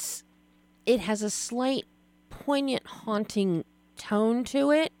 it has a slight, poignant, haunting tone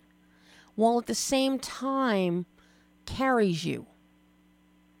to it, while at the same time carries you.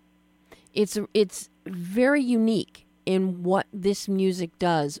 It's very unique in what this music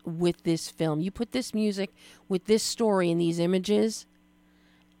does with this film. You put this music with this story and these images,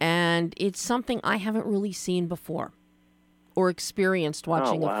 and it's something I haven't really seen before or experienced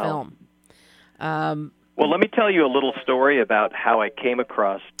watching a film. Well, let me tell you a little story about how I came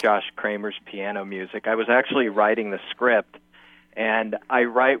across Josh Kramer's piano music. I was actually writing the script, and I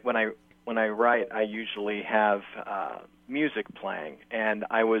write when I write, I usually have music playing, and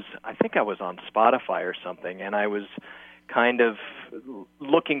I think I was on Spotify or something, and I was kind of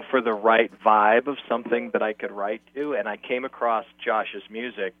looking for the right vibe of something that I could write to, and I came across Josh's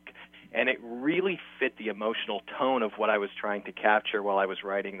music, and it really fit the emotional tone of what I was trying to capture while I was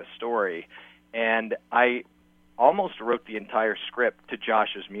writing the story. And I almost wrote the entire script to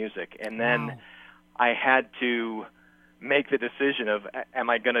Josh's music, and then I had to make the decision of, am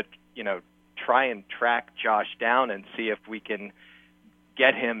I going to, try and track Josh down and see if we can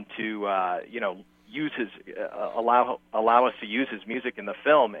get him to, use his, allow us to use his music in the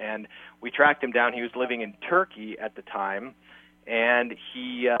film. And we tracked him down. He was living in Turkey at the time, and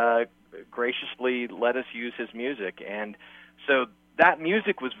he graciously let us use his music. And so that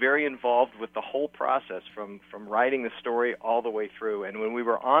music was very involved with the whole process from writing the story all the way through. And when we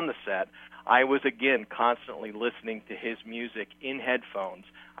were on the set, I was, again, constantly listening to his music in headphones.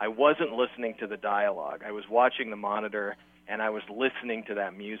 I wasn't listening to the dialogue. I was watching the monitor, and I was listening to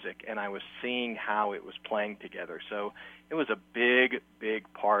that music, and I was seeing how it was playing together. So it was a big,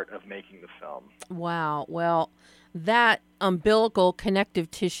 big part of making the film. Wow. Well, that umbilical connective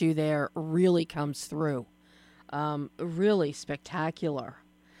tissue there really comes through. Really spectacular.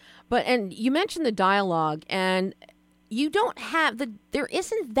 And you mentioned the dialogue, and you don't have there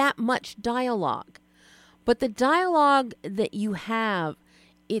isn't that much dialogue, but the dialogue that you have,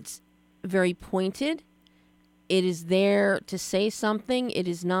 it's very pointed. It is there to say something. It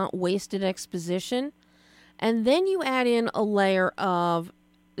is not wasted exposition. And then you add in a layer of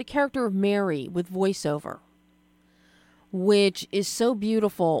the character of Mary with voiceover, which is so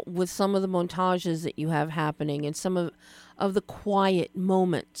beautiful with some of the montages that you have happening and some of the quiet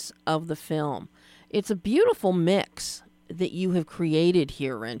moments of the film. It's a beautiful mix that you have created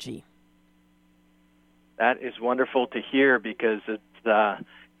here, Reggie. That is wonderful to hear because it's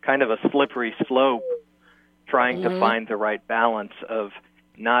kind of a slippery slope trying to find the right balance of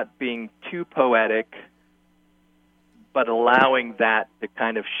not being too poetic, but allowing that to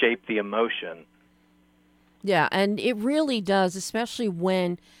kind of shape the emotion. Yeah, and it really does, especially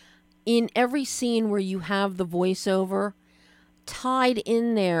when in every scene where you have the voiceover, tied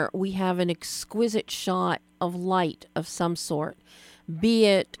in there, we have an exquisite shot of light of some sort, be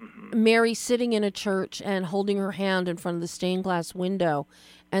it Mary sitting in a church and holding her hand in front of the stained glass window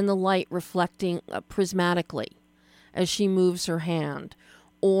and the light reflecting prismatically as she moves her hand,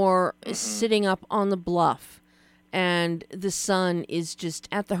 or sitting up on the bluff and the sun is just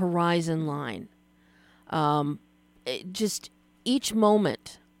at the horizon line. Just each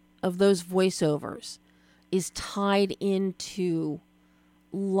moment of those voiceovers is tied into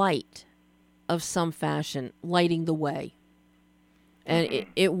light of some fashion, lighting the way. And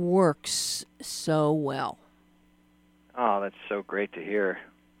it works so well. Oh, that's so great to hear.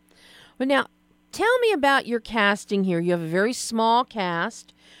 But now, tell me about your casting here. You have a very small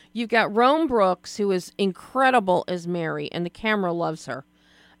cast. You've got Rome Brooks, who is incredible as Mary, and the camera loves her.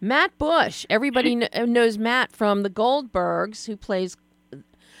 Matt Bush, everybody knows Matt from The Goldbergs, who plays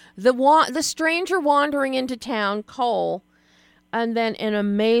the stranger wandering into town, Cole, and then an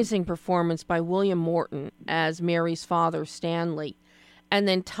amazing performance by William Morton as Mary's father, Stanley, and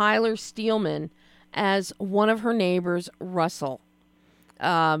then Tyler Steelman as one of her neighbors, Russell,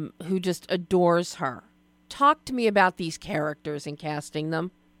 who just adores her. Talk to me about these characters and casting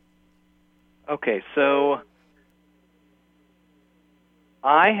them. Okay, so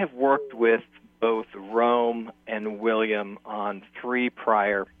I have worked with both Rome and William on 3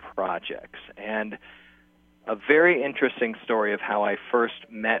 prior projects, and a very interesting story of how I first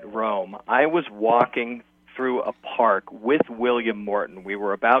met Rome. I was walking through a park with William Morton. We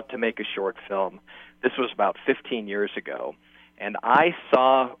were about to make a short film. This was about 15 years ago, and I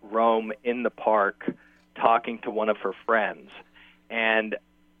saw Rome in the park talking to one of her friends, and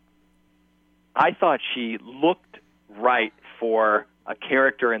I thought she looked right for a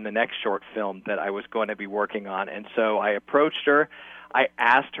character in the next short film that I was going to be working on. And so I approached her. I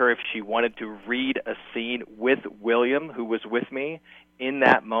asked her if she wanted to read a scene with William, who was with me in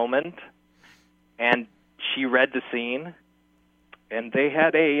that moment. And she read the scene. And they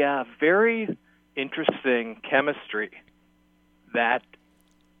had a very interesting chemistry that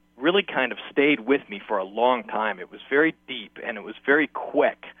really kind of stayed with me for a long time. It was very deep, and it was very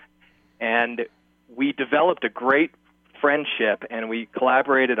quick. And we developed a great friendship, and we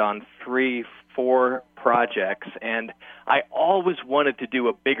collaborated on 3-4 projects. And I always wanted to do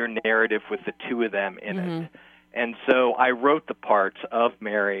a bigger narrative with the two of them in it. And so I wrote the parts of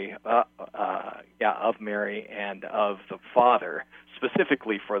Mary, of Mary and of the father,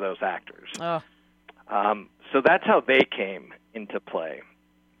 specifically for those actors. So that's how they came into play.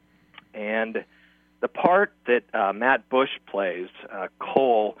 And the part that Matt Bush plays,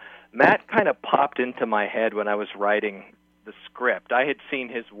 Cole, Matt kind of popped into my head when I was writing the script. I had seen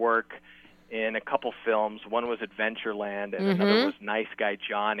his work in a couple films. One was Adventureland, and another was Nice Guy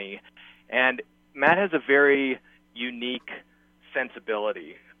Johnny. And Matt has a very unique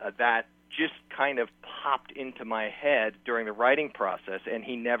sensibility that just kind of popped into my head during the writing process, and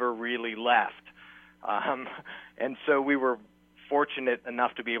he never really left. And so we were fortunate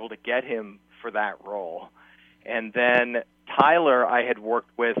enough to be able to get him for that role. And then Tyler I had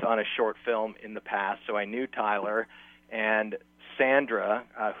worked with on a short film in the past, so I knew Tyler. And Sandra,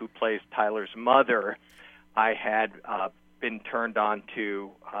 who plays Tyler's mother, I had been turned on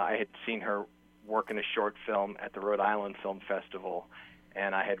to. I had seen her work in a short film at the Rhode Island Film Festival,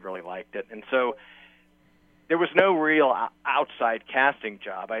 and I had really liked it. And so there was no real outside casting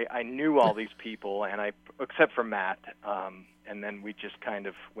job. I knew all these people, and except for Matt, and then we just kind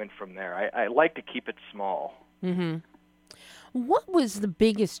of went from there. I like to keep it small. What was the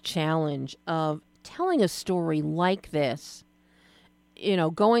biggest challenge of telling a story like this? You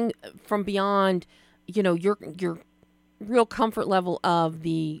know, going from beyond, your real comfort level of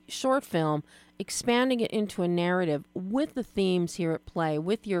the short film, expanding it into a narrative with the themes here at play,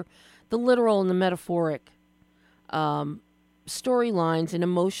 with the literal and the metaphoric storylines and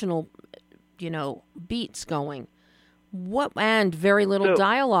emotional, beats going. And very little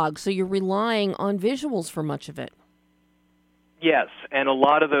dialogue, so you're relying on visuals for much of it. Yes, and a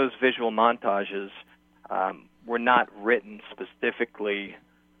lot of those visual montages were not written specifically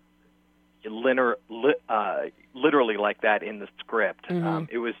literally like that in the script.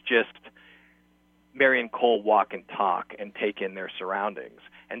 It was just Mary and Cole walk and talk and take in their surroundings.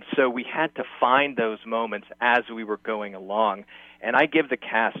 And so we had to find those moments as we were going along. And I give the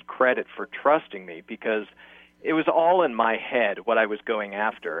cast credit for trusting me, because it was all in my head what I was going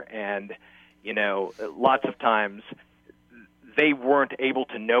after. And, lots of times they weren't able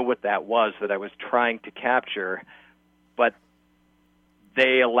to know what that was that I was trying to capture, but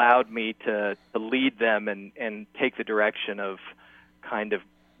they allowed me to lead them and take the direction of kind of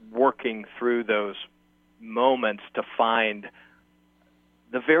working through those moments to find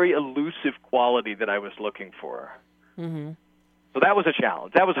the very elusive quality that I was looking for. So that was a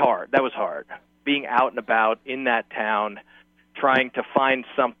challenge. That was hard. Being out and about in that town, trying to find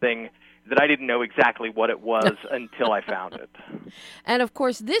something that I didn't know exactly what it was until I found it. And, of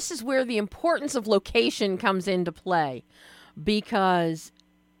course, this is where the importance of location comes into play, because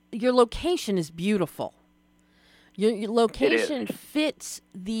your location is beautiful. Your location fits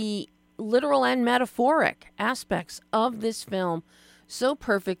the literal and metaphoric aspects of this film so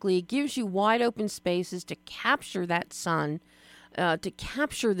perfectly. It gives you wide open spaces to capture that sun, to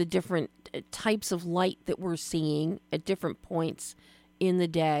capture the different types of light that we're seeing at different points in the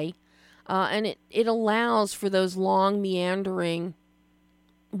day. And it allows for those long meandering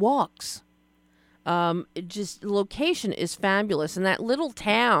walks. Location is fabulous. And that little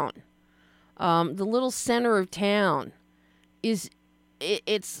town, the little center of town, it's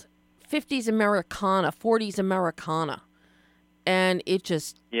 50s Americana, 40s Americana. And it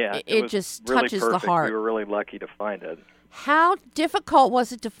just just really touches perfect. the heart. We were really lucky to find it. How difficult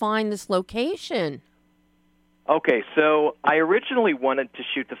was it to find this location? Okay, so I originally wanted to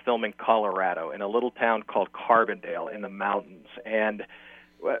shoot the film in Colorado, in a little town called Carbondale in the mountains. And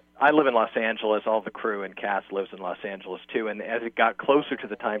I live in Los Angeles. All the crew and cast lives in Los Angeles, too. And as it got closer to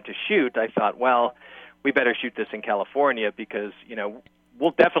the time to shoot, I thought, well, we better shoot this in California because,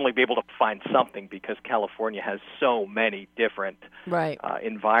 we'll definitely be able to find something because California has so many different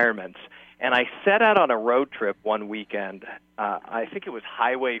environments. And I set out on a road trip one weekend. I think it was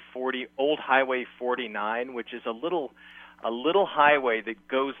Old Highway 49, which is a little highway that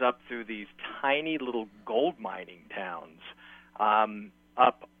goes up through these tiny little gold mining towns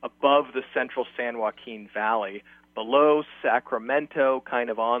up above the central San Joaquin Valley, below Sacramento,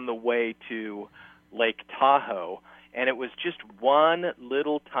 kind of on the way to Lake Tahoe. And it was just one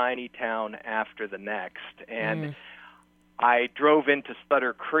little tiny town after the next. And I drove into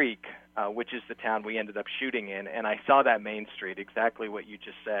Sutter Creek, which is the town we ended up shooting in, and I saw that main street, exactly what you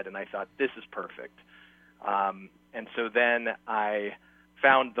just said, and I thought, this is perfect. And so then I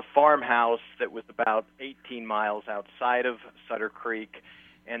found the farmhouse that was about 18 miles outside of Sutter Creek,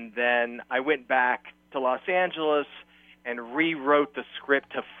 and then I went back to Los Angeles and rewrote the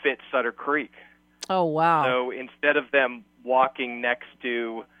script to fit Sutter Creek. Oh, wow. So instead of them walking next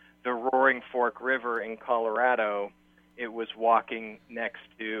to the Roaring Fork River in Colorado, it was walking next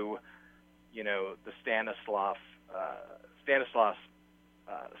to, the Stanislaus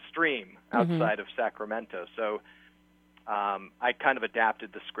stream outside of Sacramento. So I kind of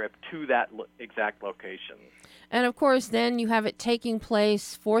adapted the script to that exact location. And, of course, then you have it taking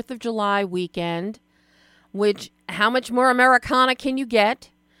place 4th of July weekend, which how much more Americana can you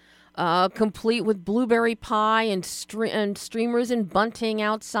get? Complete with blueberry pie and streamers and bunting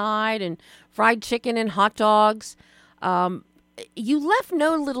outside and fried chicken and hot dogs. You left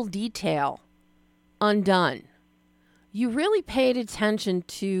no little detail undone. You really paid attention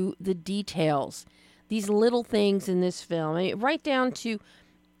to the details, these little things in this film. Right down to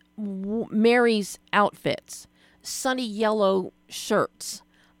Mary's outfits, sunny yellow shirts,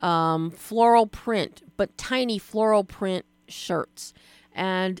 floral print, but tiny floral print shirts.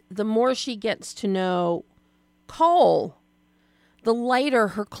 And the more she gets to know Cole, the lighter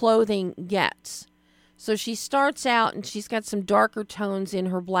her clothing gets. So she starts out and she's got some darker tones in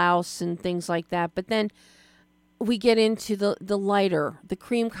her blouse and things like that. But then we get into the lighter, the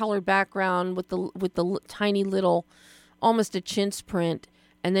cream-colored background with the tiny little, almost a chintz print,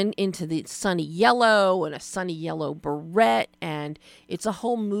 and then into the sunny yellow and a sunny yellow beret, and it's a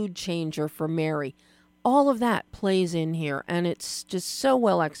whole mood changer for Mary. All of that plays in here, and it's just so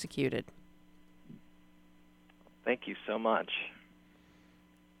well executed. Thank you so much.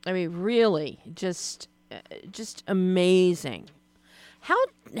 I mean, really, just amazing.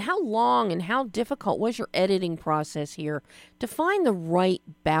 How long and how difficult was your editing process here to find the right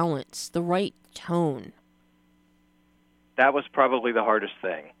balance, the right tone? That was probably the hardest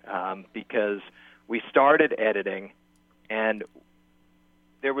thing because we started editing, and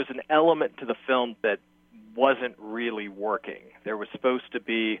there was an element to the film that wasn't really working. There was supposed to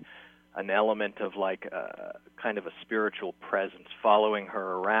be an element of like kind of a spiritual presence following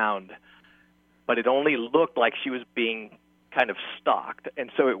her around, but it only looked like she was being kind of stalked,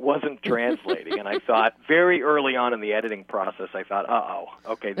 and so it wasn't translating. And I thought very early on in the editing process, I thought,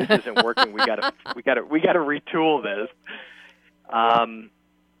 okay, this isn't working. We gotta retool this.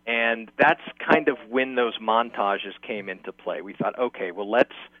 And that's kind of when those montages came into play. We thought, okay, well,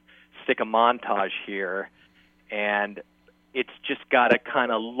 let's stick a montage here, and it's just got to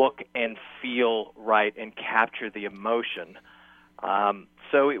kind of look and feel right and capture the emotion.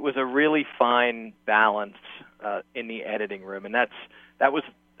 So it was a really fine balance in the editing room, and that was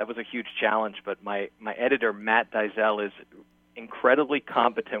a huge challenge. But my editor, Matt Dizell, is incredibly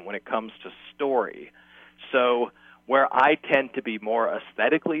competent when it comes to story. So where I tend to be more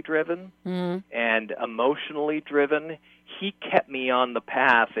aesthetically driven and emotionally driven, he kept me on the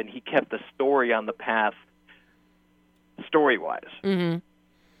path, and he kept the story on the path story-wise. Mm-hmm.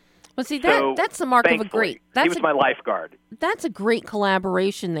 Well, see, that's the mark of a great... He was my lifeguard. That's a great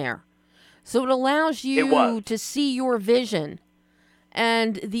collaboration there. So it allows It you was. to see your vision.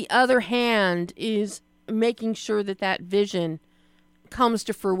 And the other hand is making sure that that vision comes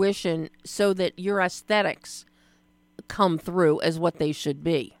to fruition so that your aesthetics come through as what they should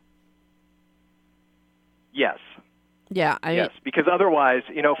be. Yes. Yeah, Yes, because otherwise,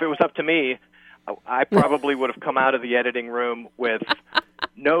 if it was up to me, I probably would have come out of the editing room with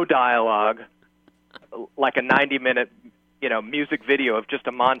no dialogue, like a 90-minute, music video of just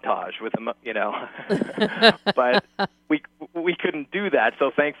a montage with But we couldn't do that,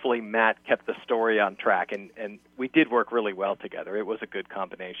 so thankfully Matt kept the story on track, and we did work really well together. It was a good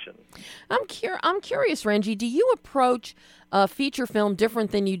combination. I'm curious, Renji, do you approach a feature film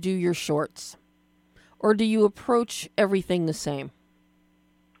different than you do your shorts? Or do you approach everything the same?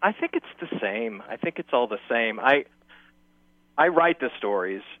 I think it's the same. I think it's all the same. I write the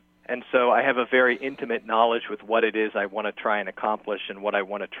stories, and so I have a very intimate knowledge with what it is I want to try and accomplish and what I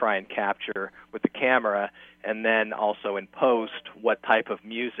want to try and capture with the camera, and then also in post, what type of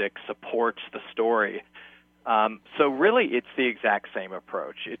music supports the story. So really, it's the exact same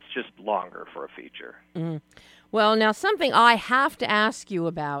approach. It's just longer for a feature. Mm. Well, now something I have to ask you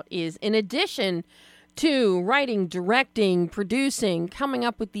about is, in addition to writing, directing, producing, coming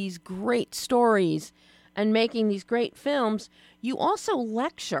up with these great stories, and making these great films, you also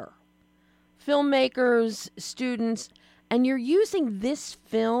lecture filmmakers, students, and you're using this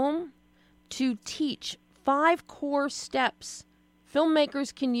film to teach 5 core steps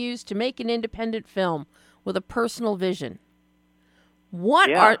filmmakers can use to make an independent film with a personal vision. What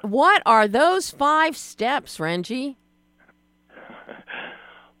are those 5 steps, Renji?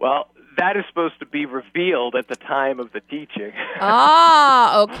 Well, that is supposed to be revealed at the time of the teaching.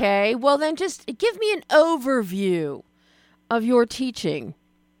 Okay. Well, then just give me an overview of your teaching.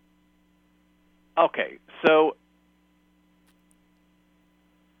 Okay, so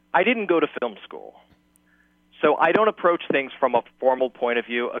I didn't go to film school. So I don't approach things from a formal point of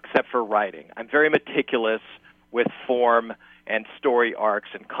view except for writing. I'm very meticulous with form and story arcs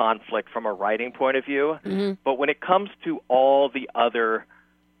and conflict from a writing point of view. Mm-hmm. But when it comes to all the other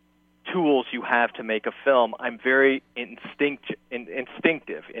tools you have to make a film, I'm very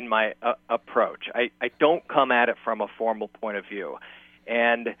instinctive in my approach. I don't come at it from a formal point of view.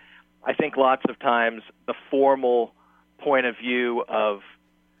 And I think lots of times the formal point of view of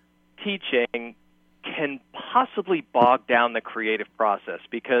teaching can possibly bog down the creative process,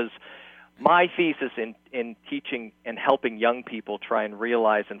 because my thesis in teaching and helping young people try and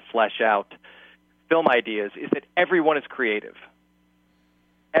realize and flesh out film ideas is that everyone is creative.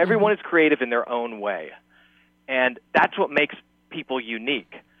 Everyone is creative in their own way, and that's what makes people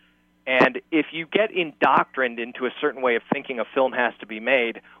unique. And if you get indoctrined into a certain way of thinking a film has to be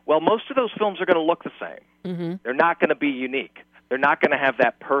made, well, most of those films are going to look the same. Mm-hmm. They're not going to be unique. They're not going to have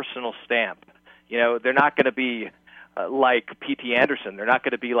that personal stamp. They're not going to be like P.T. Anderson. They're not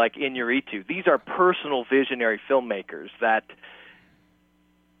going to be like Iñárritu. These are personal visionary filmmakers that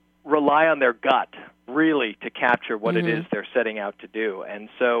rely on their gut, really, to capture what it is they're setting out to do. And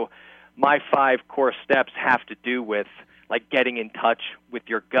so my 5 core steps have to do with like getting in touch with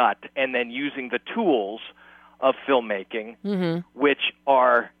your gut and then using the tools of filmmaking, which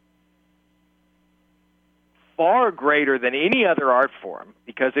are far greater than any other art form.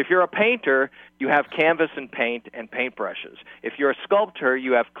 Because if you're a painter, you have canvas and paint and paintbrushes. If you're a sculptor,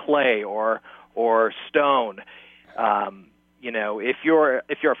 you have clay or stone. If you're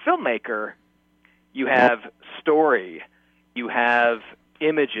a filmmaker, you have story, you have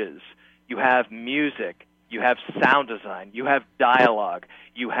images, you have music, you have sound design, you have dialogue,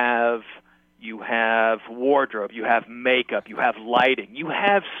 you have wardrobe, you have makeup, you have lighting. You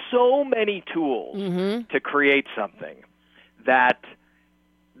have so many tools to create something that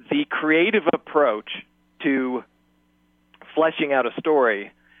the creative approach to fleshing out a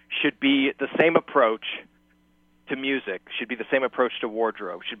story should be the same approach to music, should be the same approach to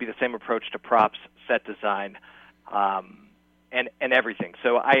wardrobe, should be the same approach to props, set design, and everything.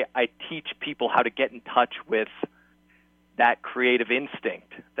 So I teach people how to get in touch with that creative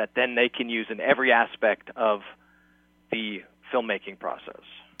instinct that then they can use in every aspect of the filmmaking process.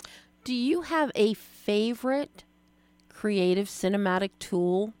 Do you have a favorite creative cinematic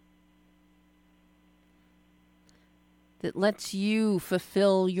tool that lets you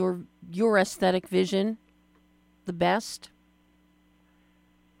fulfill your aesthetic vision the best?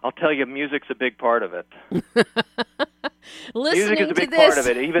 I'll tell you, music's a big part of it. Music is a big part of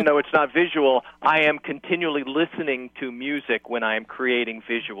it. Even though it's not visual, I am continually listening to music when I am creating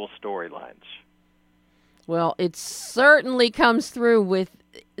visual storylines. Well, it certainly comes through with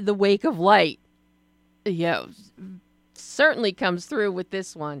The Wake of Light. Yeah, certainly comes through with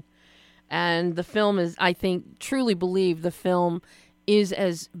this one. And the film is, I think, truly believe the film is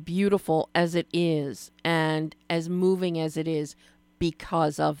as beautiful as it is and as moving as it is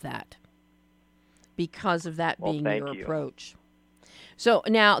because of that. Because of that being your approach. So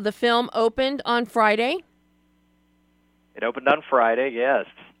now the film opened on Friday. It opened on Friday, yes.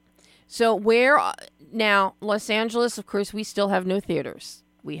 So where now, Los Angeles, of course, we still have no theaters.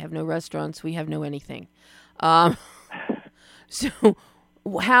 We have no restaurants. We have no anything. So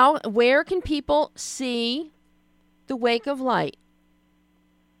where can people see The Wake of Light?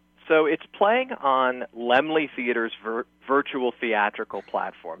 So it's playing on Laemmle Theater's virtual theatrical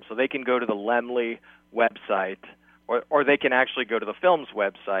platform. So they can go to the Laemmle website, or they can actually go to the film's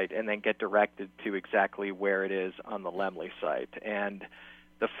website and then get directed to exactly where it is on the Laemmle site. And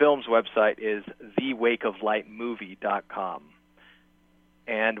the film's website is thewakeoflightmovie.com.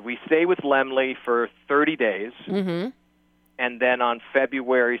 And we stay with Laemmle for 30 days. Mm-hmm. And then on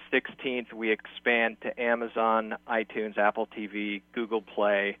February 16th, we expand to Amazon, iTunes, Apple TV, Google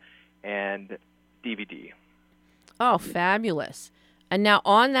Play, and DVD. Oh, fabulous. And now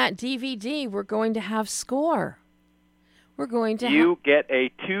on that DVD, we're going to have score. We're going to You get a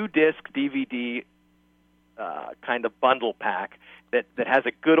 2-disc DVD kind of bundle pack that has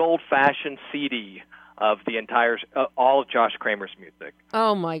a good old-fashioned CD of the entire, all of Josh Kramer's music.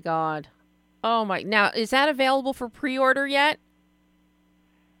 Oh, my God. Oh, my. Now, is that available for pre-order yet?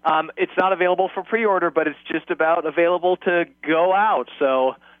 It's not available for pre-order, but it's just about available to go out.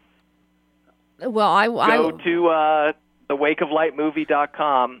 So well, go to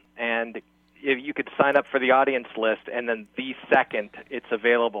thewakeoflightmovie.com, and you could sign up for the audience list, and then the second it's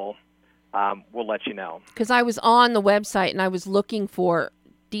available, we'll let you know. Because I was on the website, and I was looking for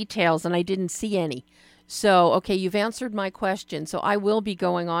details, and I didn't see any. So, okay, you've answered my question. So I will be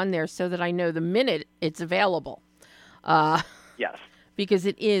going on there so that I know the minute it's available. Yes. Because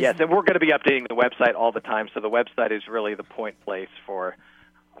it is. Yes, and we're going to be updating the website all the time. So the website is really the point place for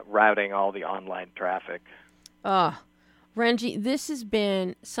routing all the online traffic. Renji, this has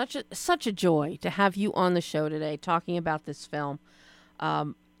been such a joy to have you on the show today talking about this film.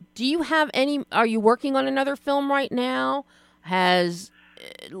 Do you have are you working on another film right now? Has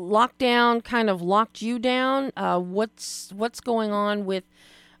lockdown kind of locked you down? What's going on with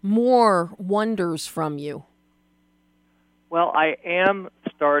more wonders from you? Well, I am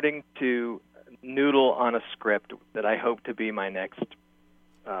starting to noodle on a script that I hope to be my next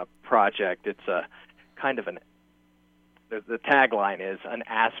project. It's a kind of the tagline is an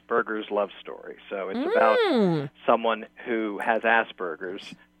Asperger's love story. So it's about someone who has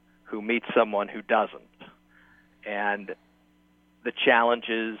Asperger's who meets someone who doesn't. And the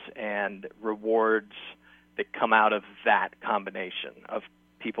challenges and rewards that come out of that combination of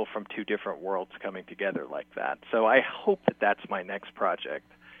people from two different worlds coming together like that. So I hope that that's my next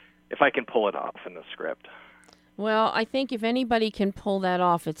project, if I can pull it off in the script. Well, I think if anybody can pull that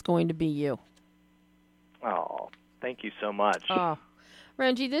off, it's going to be you. Oh, thank you so much. Oh,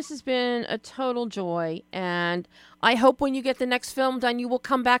 Renji, this has been a total joy, and I hope when you get the next film done, you will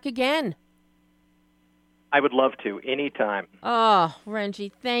come back again. I would love to, anytime. Oh,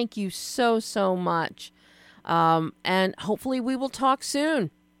 Renji, thank you so, so much. And hopefully we will talk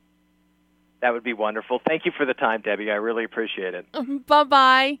soon. That would be wonderful. Thank you for the time, Debbie. I really appreciate it.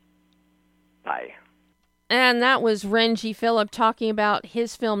 Bye-bye. Bye. And that was Renji Phillip talking about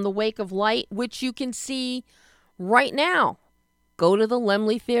his film, The Wake of Light, which you can see right now. Go to the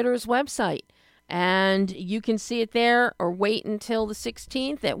Laemmle Theater's website, and you can see it there, or wait until the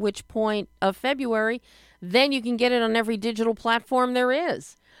 16th, at which point of February, then you can get it on every digital platform there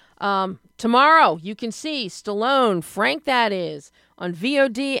is. Tomorrow, you can see Stallone, Frank that is, on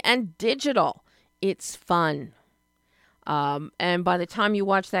VOD and digital. It's fun. And by the time you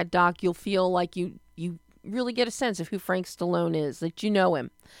watch that doc, you'll feel like you really get a sense of who Frank Stallone is, that you know him.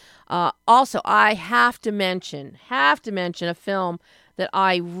 Also, I have to mention a film that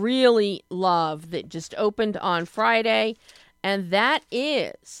I really love that just opened on Friday, and that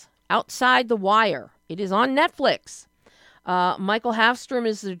is Outside the Wire. It is on Netflix. Michael Hafstrom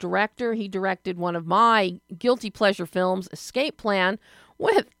is the director. He directed one of my guilty pleasure films, Escape Plan,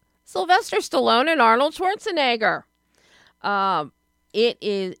 with Sylvester Stallone and Arnold Schwarzenegger.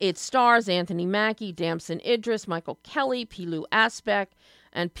 It stars Anthony Mackie, Damson Idris, Michael Kelly, Pilou Asbæk,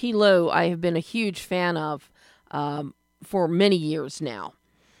 and Pilou I have been a huge fan of for many years now.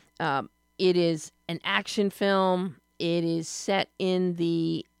 It is an action film. It is set in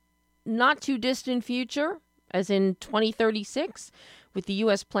the not too distant future, as in 2036, with the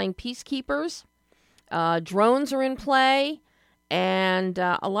U.S. playing peacekeepers. Drones are in play, and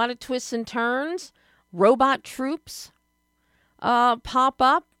a lot of twists and turns. Robot troops pop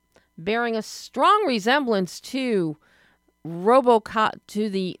up. bearing a strong resemblance to RoboCop, to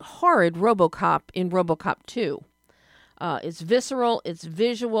the horrid RoboCop in RoboCop 2. It's visceral, it's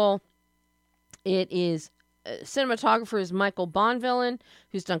visual, it is cinematographer is Michael Bonvillain,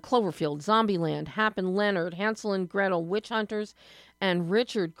 who's done Cloverfield, Zombieland, Hap and Leonard, Hansel and Gretel, Witch Hunters, and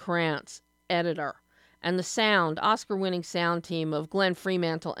Richard Krantz, editor. And the sound, Oscar-winning sound team of Glenn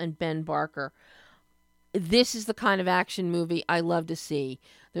Fremantle and Ben Barker. This is the kind of action movie I love to see.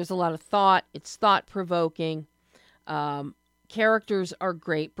 There's a lot of thought. It's thought-provoking. Characters are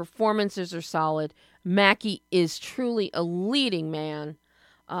great. Performances are solid. Mackie is truly a leading man.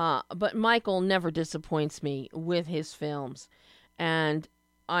 But Michael never disappoints me with his films. And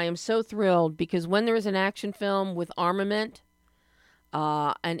I am so thrilled because when there is an action film with armament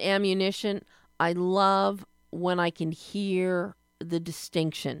and ammunition, I love when I can hear the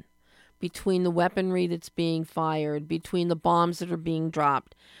distinction between the weaponry that's being fired, between the bombs that are being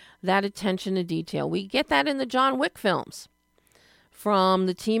dropped, that attention to detail. We get that in the John Wick films from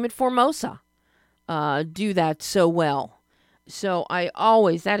the team at Formosa. Do that so well. So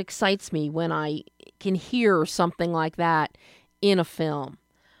that excites me when I can hear something like that in a film.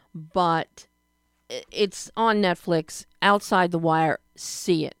 But it's on Netflix, Outside the Wire.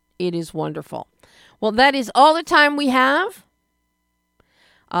 See it. It is wonderful. Well, that is all the time we have.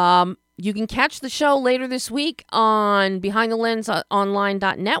 You can catch the show later this week on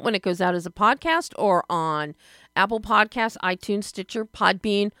BehindTheLensOnline.net when it goes out as a podcast, or on Apple Podcasts, iTunes, Stitcher,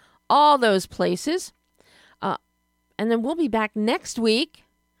 Podbean, all those places. And then we'll be back next week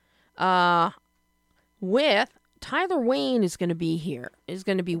with Tyler Wayne is going to be here,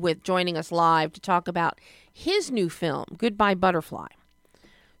 joining us live to talk about his new film, Goodbye Butterfly.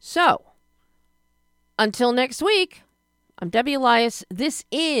 So, until next week, I'm Debbie Elias. This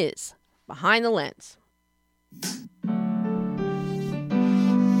is Behind the Lens.